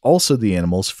course, also the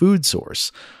animal's food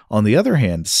source. On the other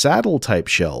hand, saddle-type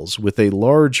shells with a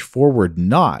large forward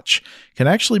notch can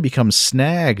actually become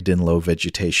snagged in low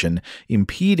vegetation,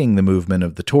 impeding the movement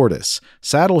of the tortoise.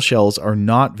 Saddle shells are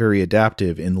not very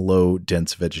adaptive in low,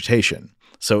 dense vegetation."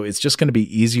 So it's just going to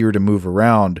be easier to move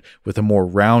around with a more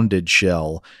rounded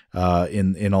shell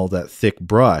in all that thick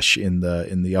brush in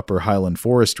the upper highland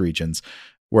forest regions.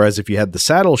 Whereas if you had the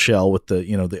saddle shell with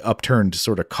the upturned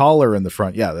sort of collar in the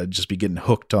front, that'd just be getting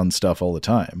hooked on stuff all the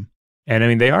time. And I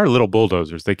mean, they are little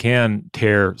bulldozers. They can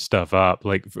tear stuff up.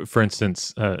 Like, for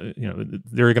instance,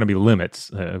 there are going to be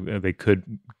limits. They could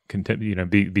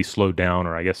be slowed down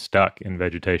or I guess stuck in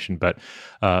vegetation. But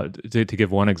to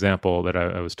give one example that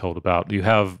I was told about, you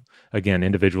have, again,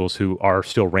 individuals who are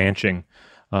still ranching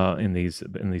in these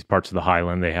parts of the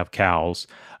highland. They have cows.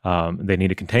 They need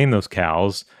to contain those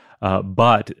cows.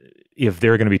 But if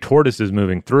there are going to be tortoises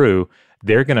moving through,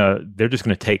 they're just going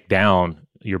to take down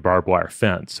your barbed wire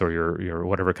fence or your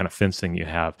whatever kind of fencing you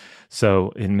have.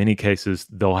 So in many cases,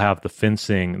 they'll have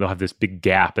this big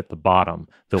gap at the bottom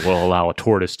that will allow a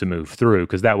tortoise to move through,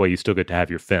 because that way you still get to have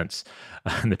your fence,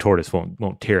 and the tortoise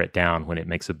won't tear it down when it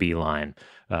makes a beeline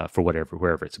for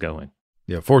wherever it's going.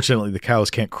 Yeah, fortunately the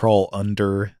cows can't crawl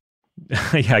under.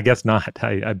 Yeah, I guess not.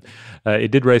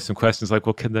 It did raise some questions like,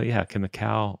 well, can the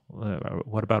cow,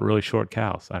 what about really short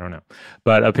cows? I don't know.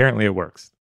 But apparently it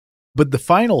works. But the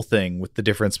final thing with the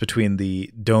difference between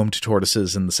the domed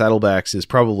tortoises and the saddlebacks is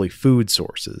probably food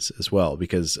sources as well,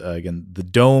 because again, the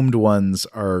domed ones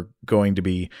are going to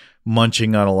be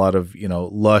munching on a lot of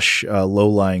lush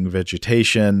low-lying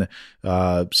vegetation.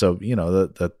 That's okay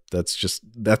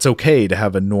to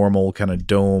have a normal kind of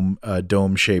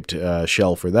dome-shaped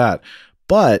shell for that.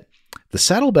 But the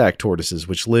saddleback tortoises,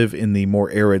 which live in the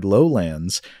more arid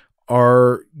lowlands,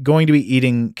 are going to be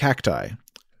eating cacti.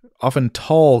 Often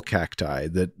tall cacti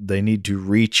that they need to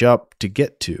reach up to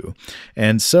get to.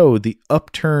 And so the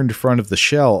upturned front of the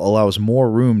shell allows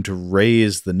more room to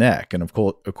raise the neck. And of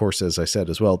course, as I said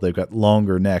as well, they've got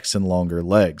longer necks and longer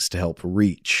legs to help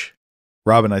reach.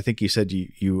 Robin, I think you said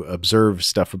you observed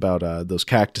stuff about those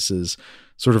cactuses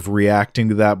sort of reacting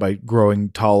to that by growing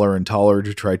taller and taller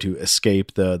to try to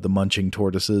escape the munching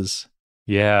tortoises.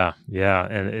 Yeah.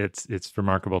 And it's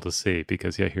remarkable to see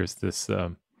because, here's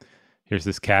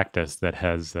this cactus that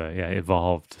has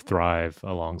evolved to thrive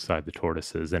alongside the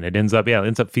tortoises, and it ends up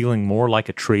feeling more like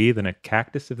a tree than a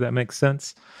cactus, if that makes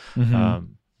sense.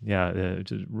 Mm-hmm.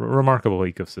 Just remarkable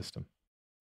ecosystem.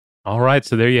 All right,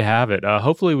 so there you have it.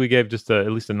 Hopefully, we gave just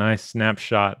at least a nice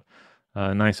snapshot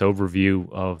a nice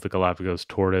overview of the Galapagos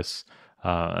tortoise.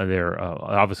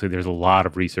 Obviously there's a lot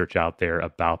of research out there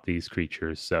about these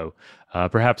creatures, so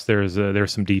perhaps there's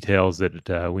some details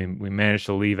that we managed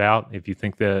to leave out. If you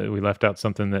think that we left out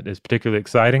something that is particularly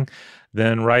exciting,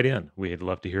 then write in. We'd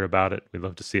love to hear about it. We'd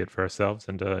love to see it for ourselves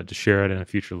and to share it in a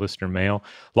future listener mail.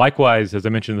 Likewise, as I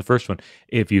mentioned in the first one,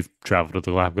 if you've traveled to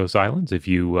the Galapagos Islands, if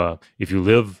you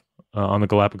live on the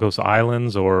Galapagos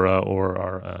Islands or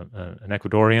are an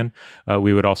Ecuadorian,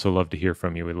 we would also love to hear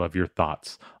from you. We love your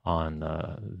thoughts on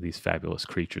these fabulous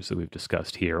creatures that we've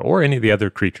discussed here, or any of the other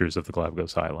creatures of the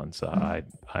Galapagos Islands.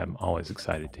 I'm always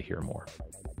excited to hear more.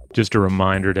 Just a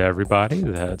reminder to everybody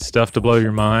that Stuff to Blow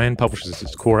Your Mind publishes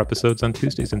its core episodes on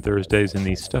Tuesdays and Thursdays in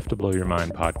the Stuff to Blow Your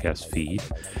Mind podcast feed.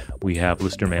 We have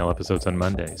listener mail episodes on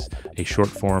Mondays, a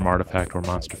short-form artifact or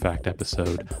monster fact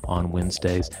episode on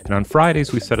Wednesdays, and on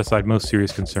Fridays we set aside most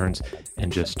serious concerns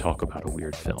and just talk about a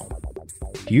weird film.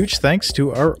 Huge thanks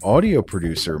to our audio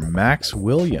producer, Max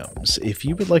Williams. If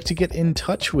you would like to get in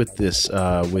touch with this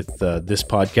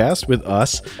podcast, with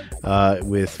us,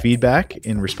 with feedback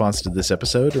in response to this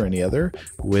episode or any other,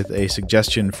 with a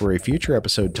suggestion for a future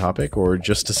episode topic, or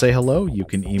just to say hello, you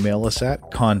can email us at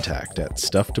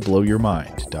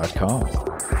contact@stufftoblowyourmind.com.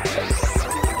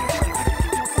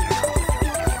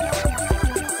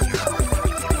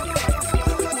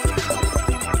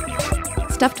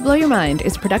 Stuff to Blow Your Mind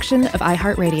is a production of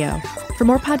iHeartRadio. For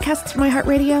more podcasts from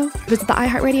iHeartRadio, visit the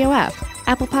iHeartRadio app,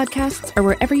 Apple Podcasts, or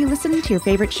wherever you listen to your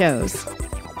favorite shows.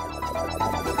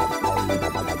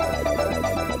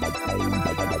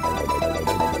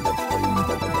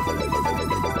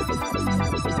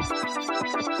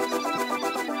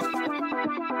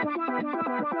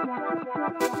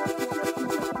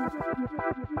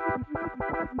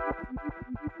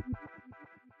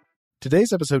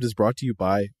 Today's episode is brought to you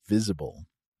by Visible.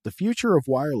 The future of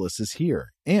wireless is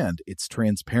here, and it's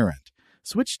transparent.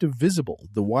 Switch to Visible,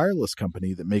 the wireless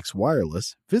company that makes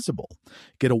wireless visible.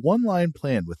 Get a one-line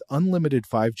plan with unlimited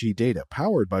 5G data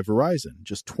powered by Verizon,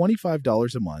 just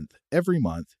 $25 a month, every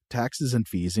month, taxes and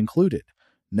fees included.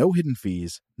 No hidden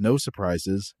fees, no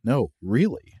surprises, no,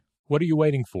 really. What are you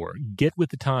waiting for? Get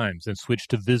with the times and switch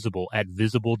to Visible at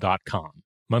Visible.com.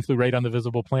 Monthly rate on the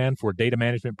Visible plan. For data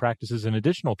management practices and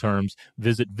additional terms,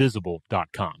 visit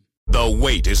Visible.com. The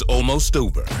wait is almost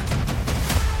over.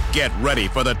 Get ready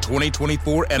for the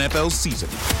 2024 NFL season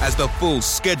as the full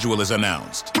schedule is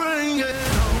announced.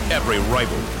 Every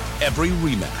rivalry, every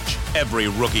rematch, every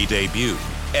rookie debut,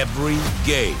 every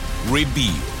game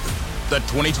revealed. The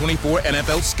 2024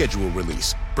 NFL schedule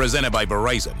release, presented by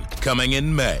Verizon, coming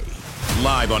in May.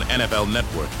 Live on NFL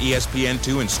Network,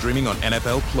 ESPN2, and streaming on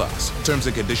NFL Plus. Terms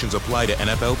and conditions apply to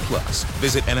NFL Plus.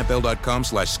 Visit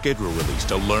NFL.com/schedule release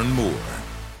to learn more.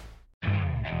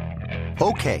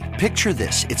 Okay, picture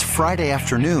this. It's Friday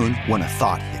afternoon when a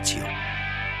thought hits you.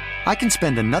 I can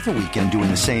spend another weekend doing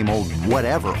the same old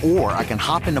whatever, or I can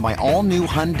hop into my all-new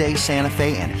Hyundai Santa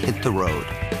Fe and hit the road.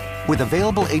 With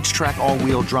available H-Track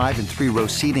all-wheel drive and 3-row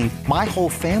seating, my whole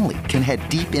family can head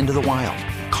deep into the wild.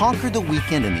 Conquer the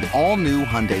weekend in the all-new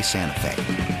Hyundai Santa Fe.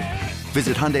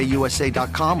 Visit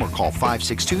HyundaiUSA.com or call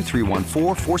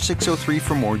 562-314-4603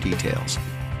 for more details.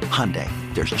 Hyundai,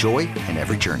 there's joy in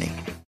every journey.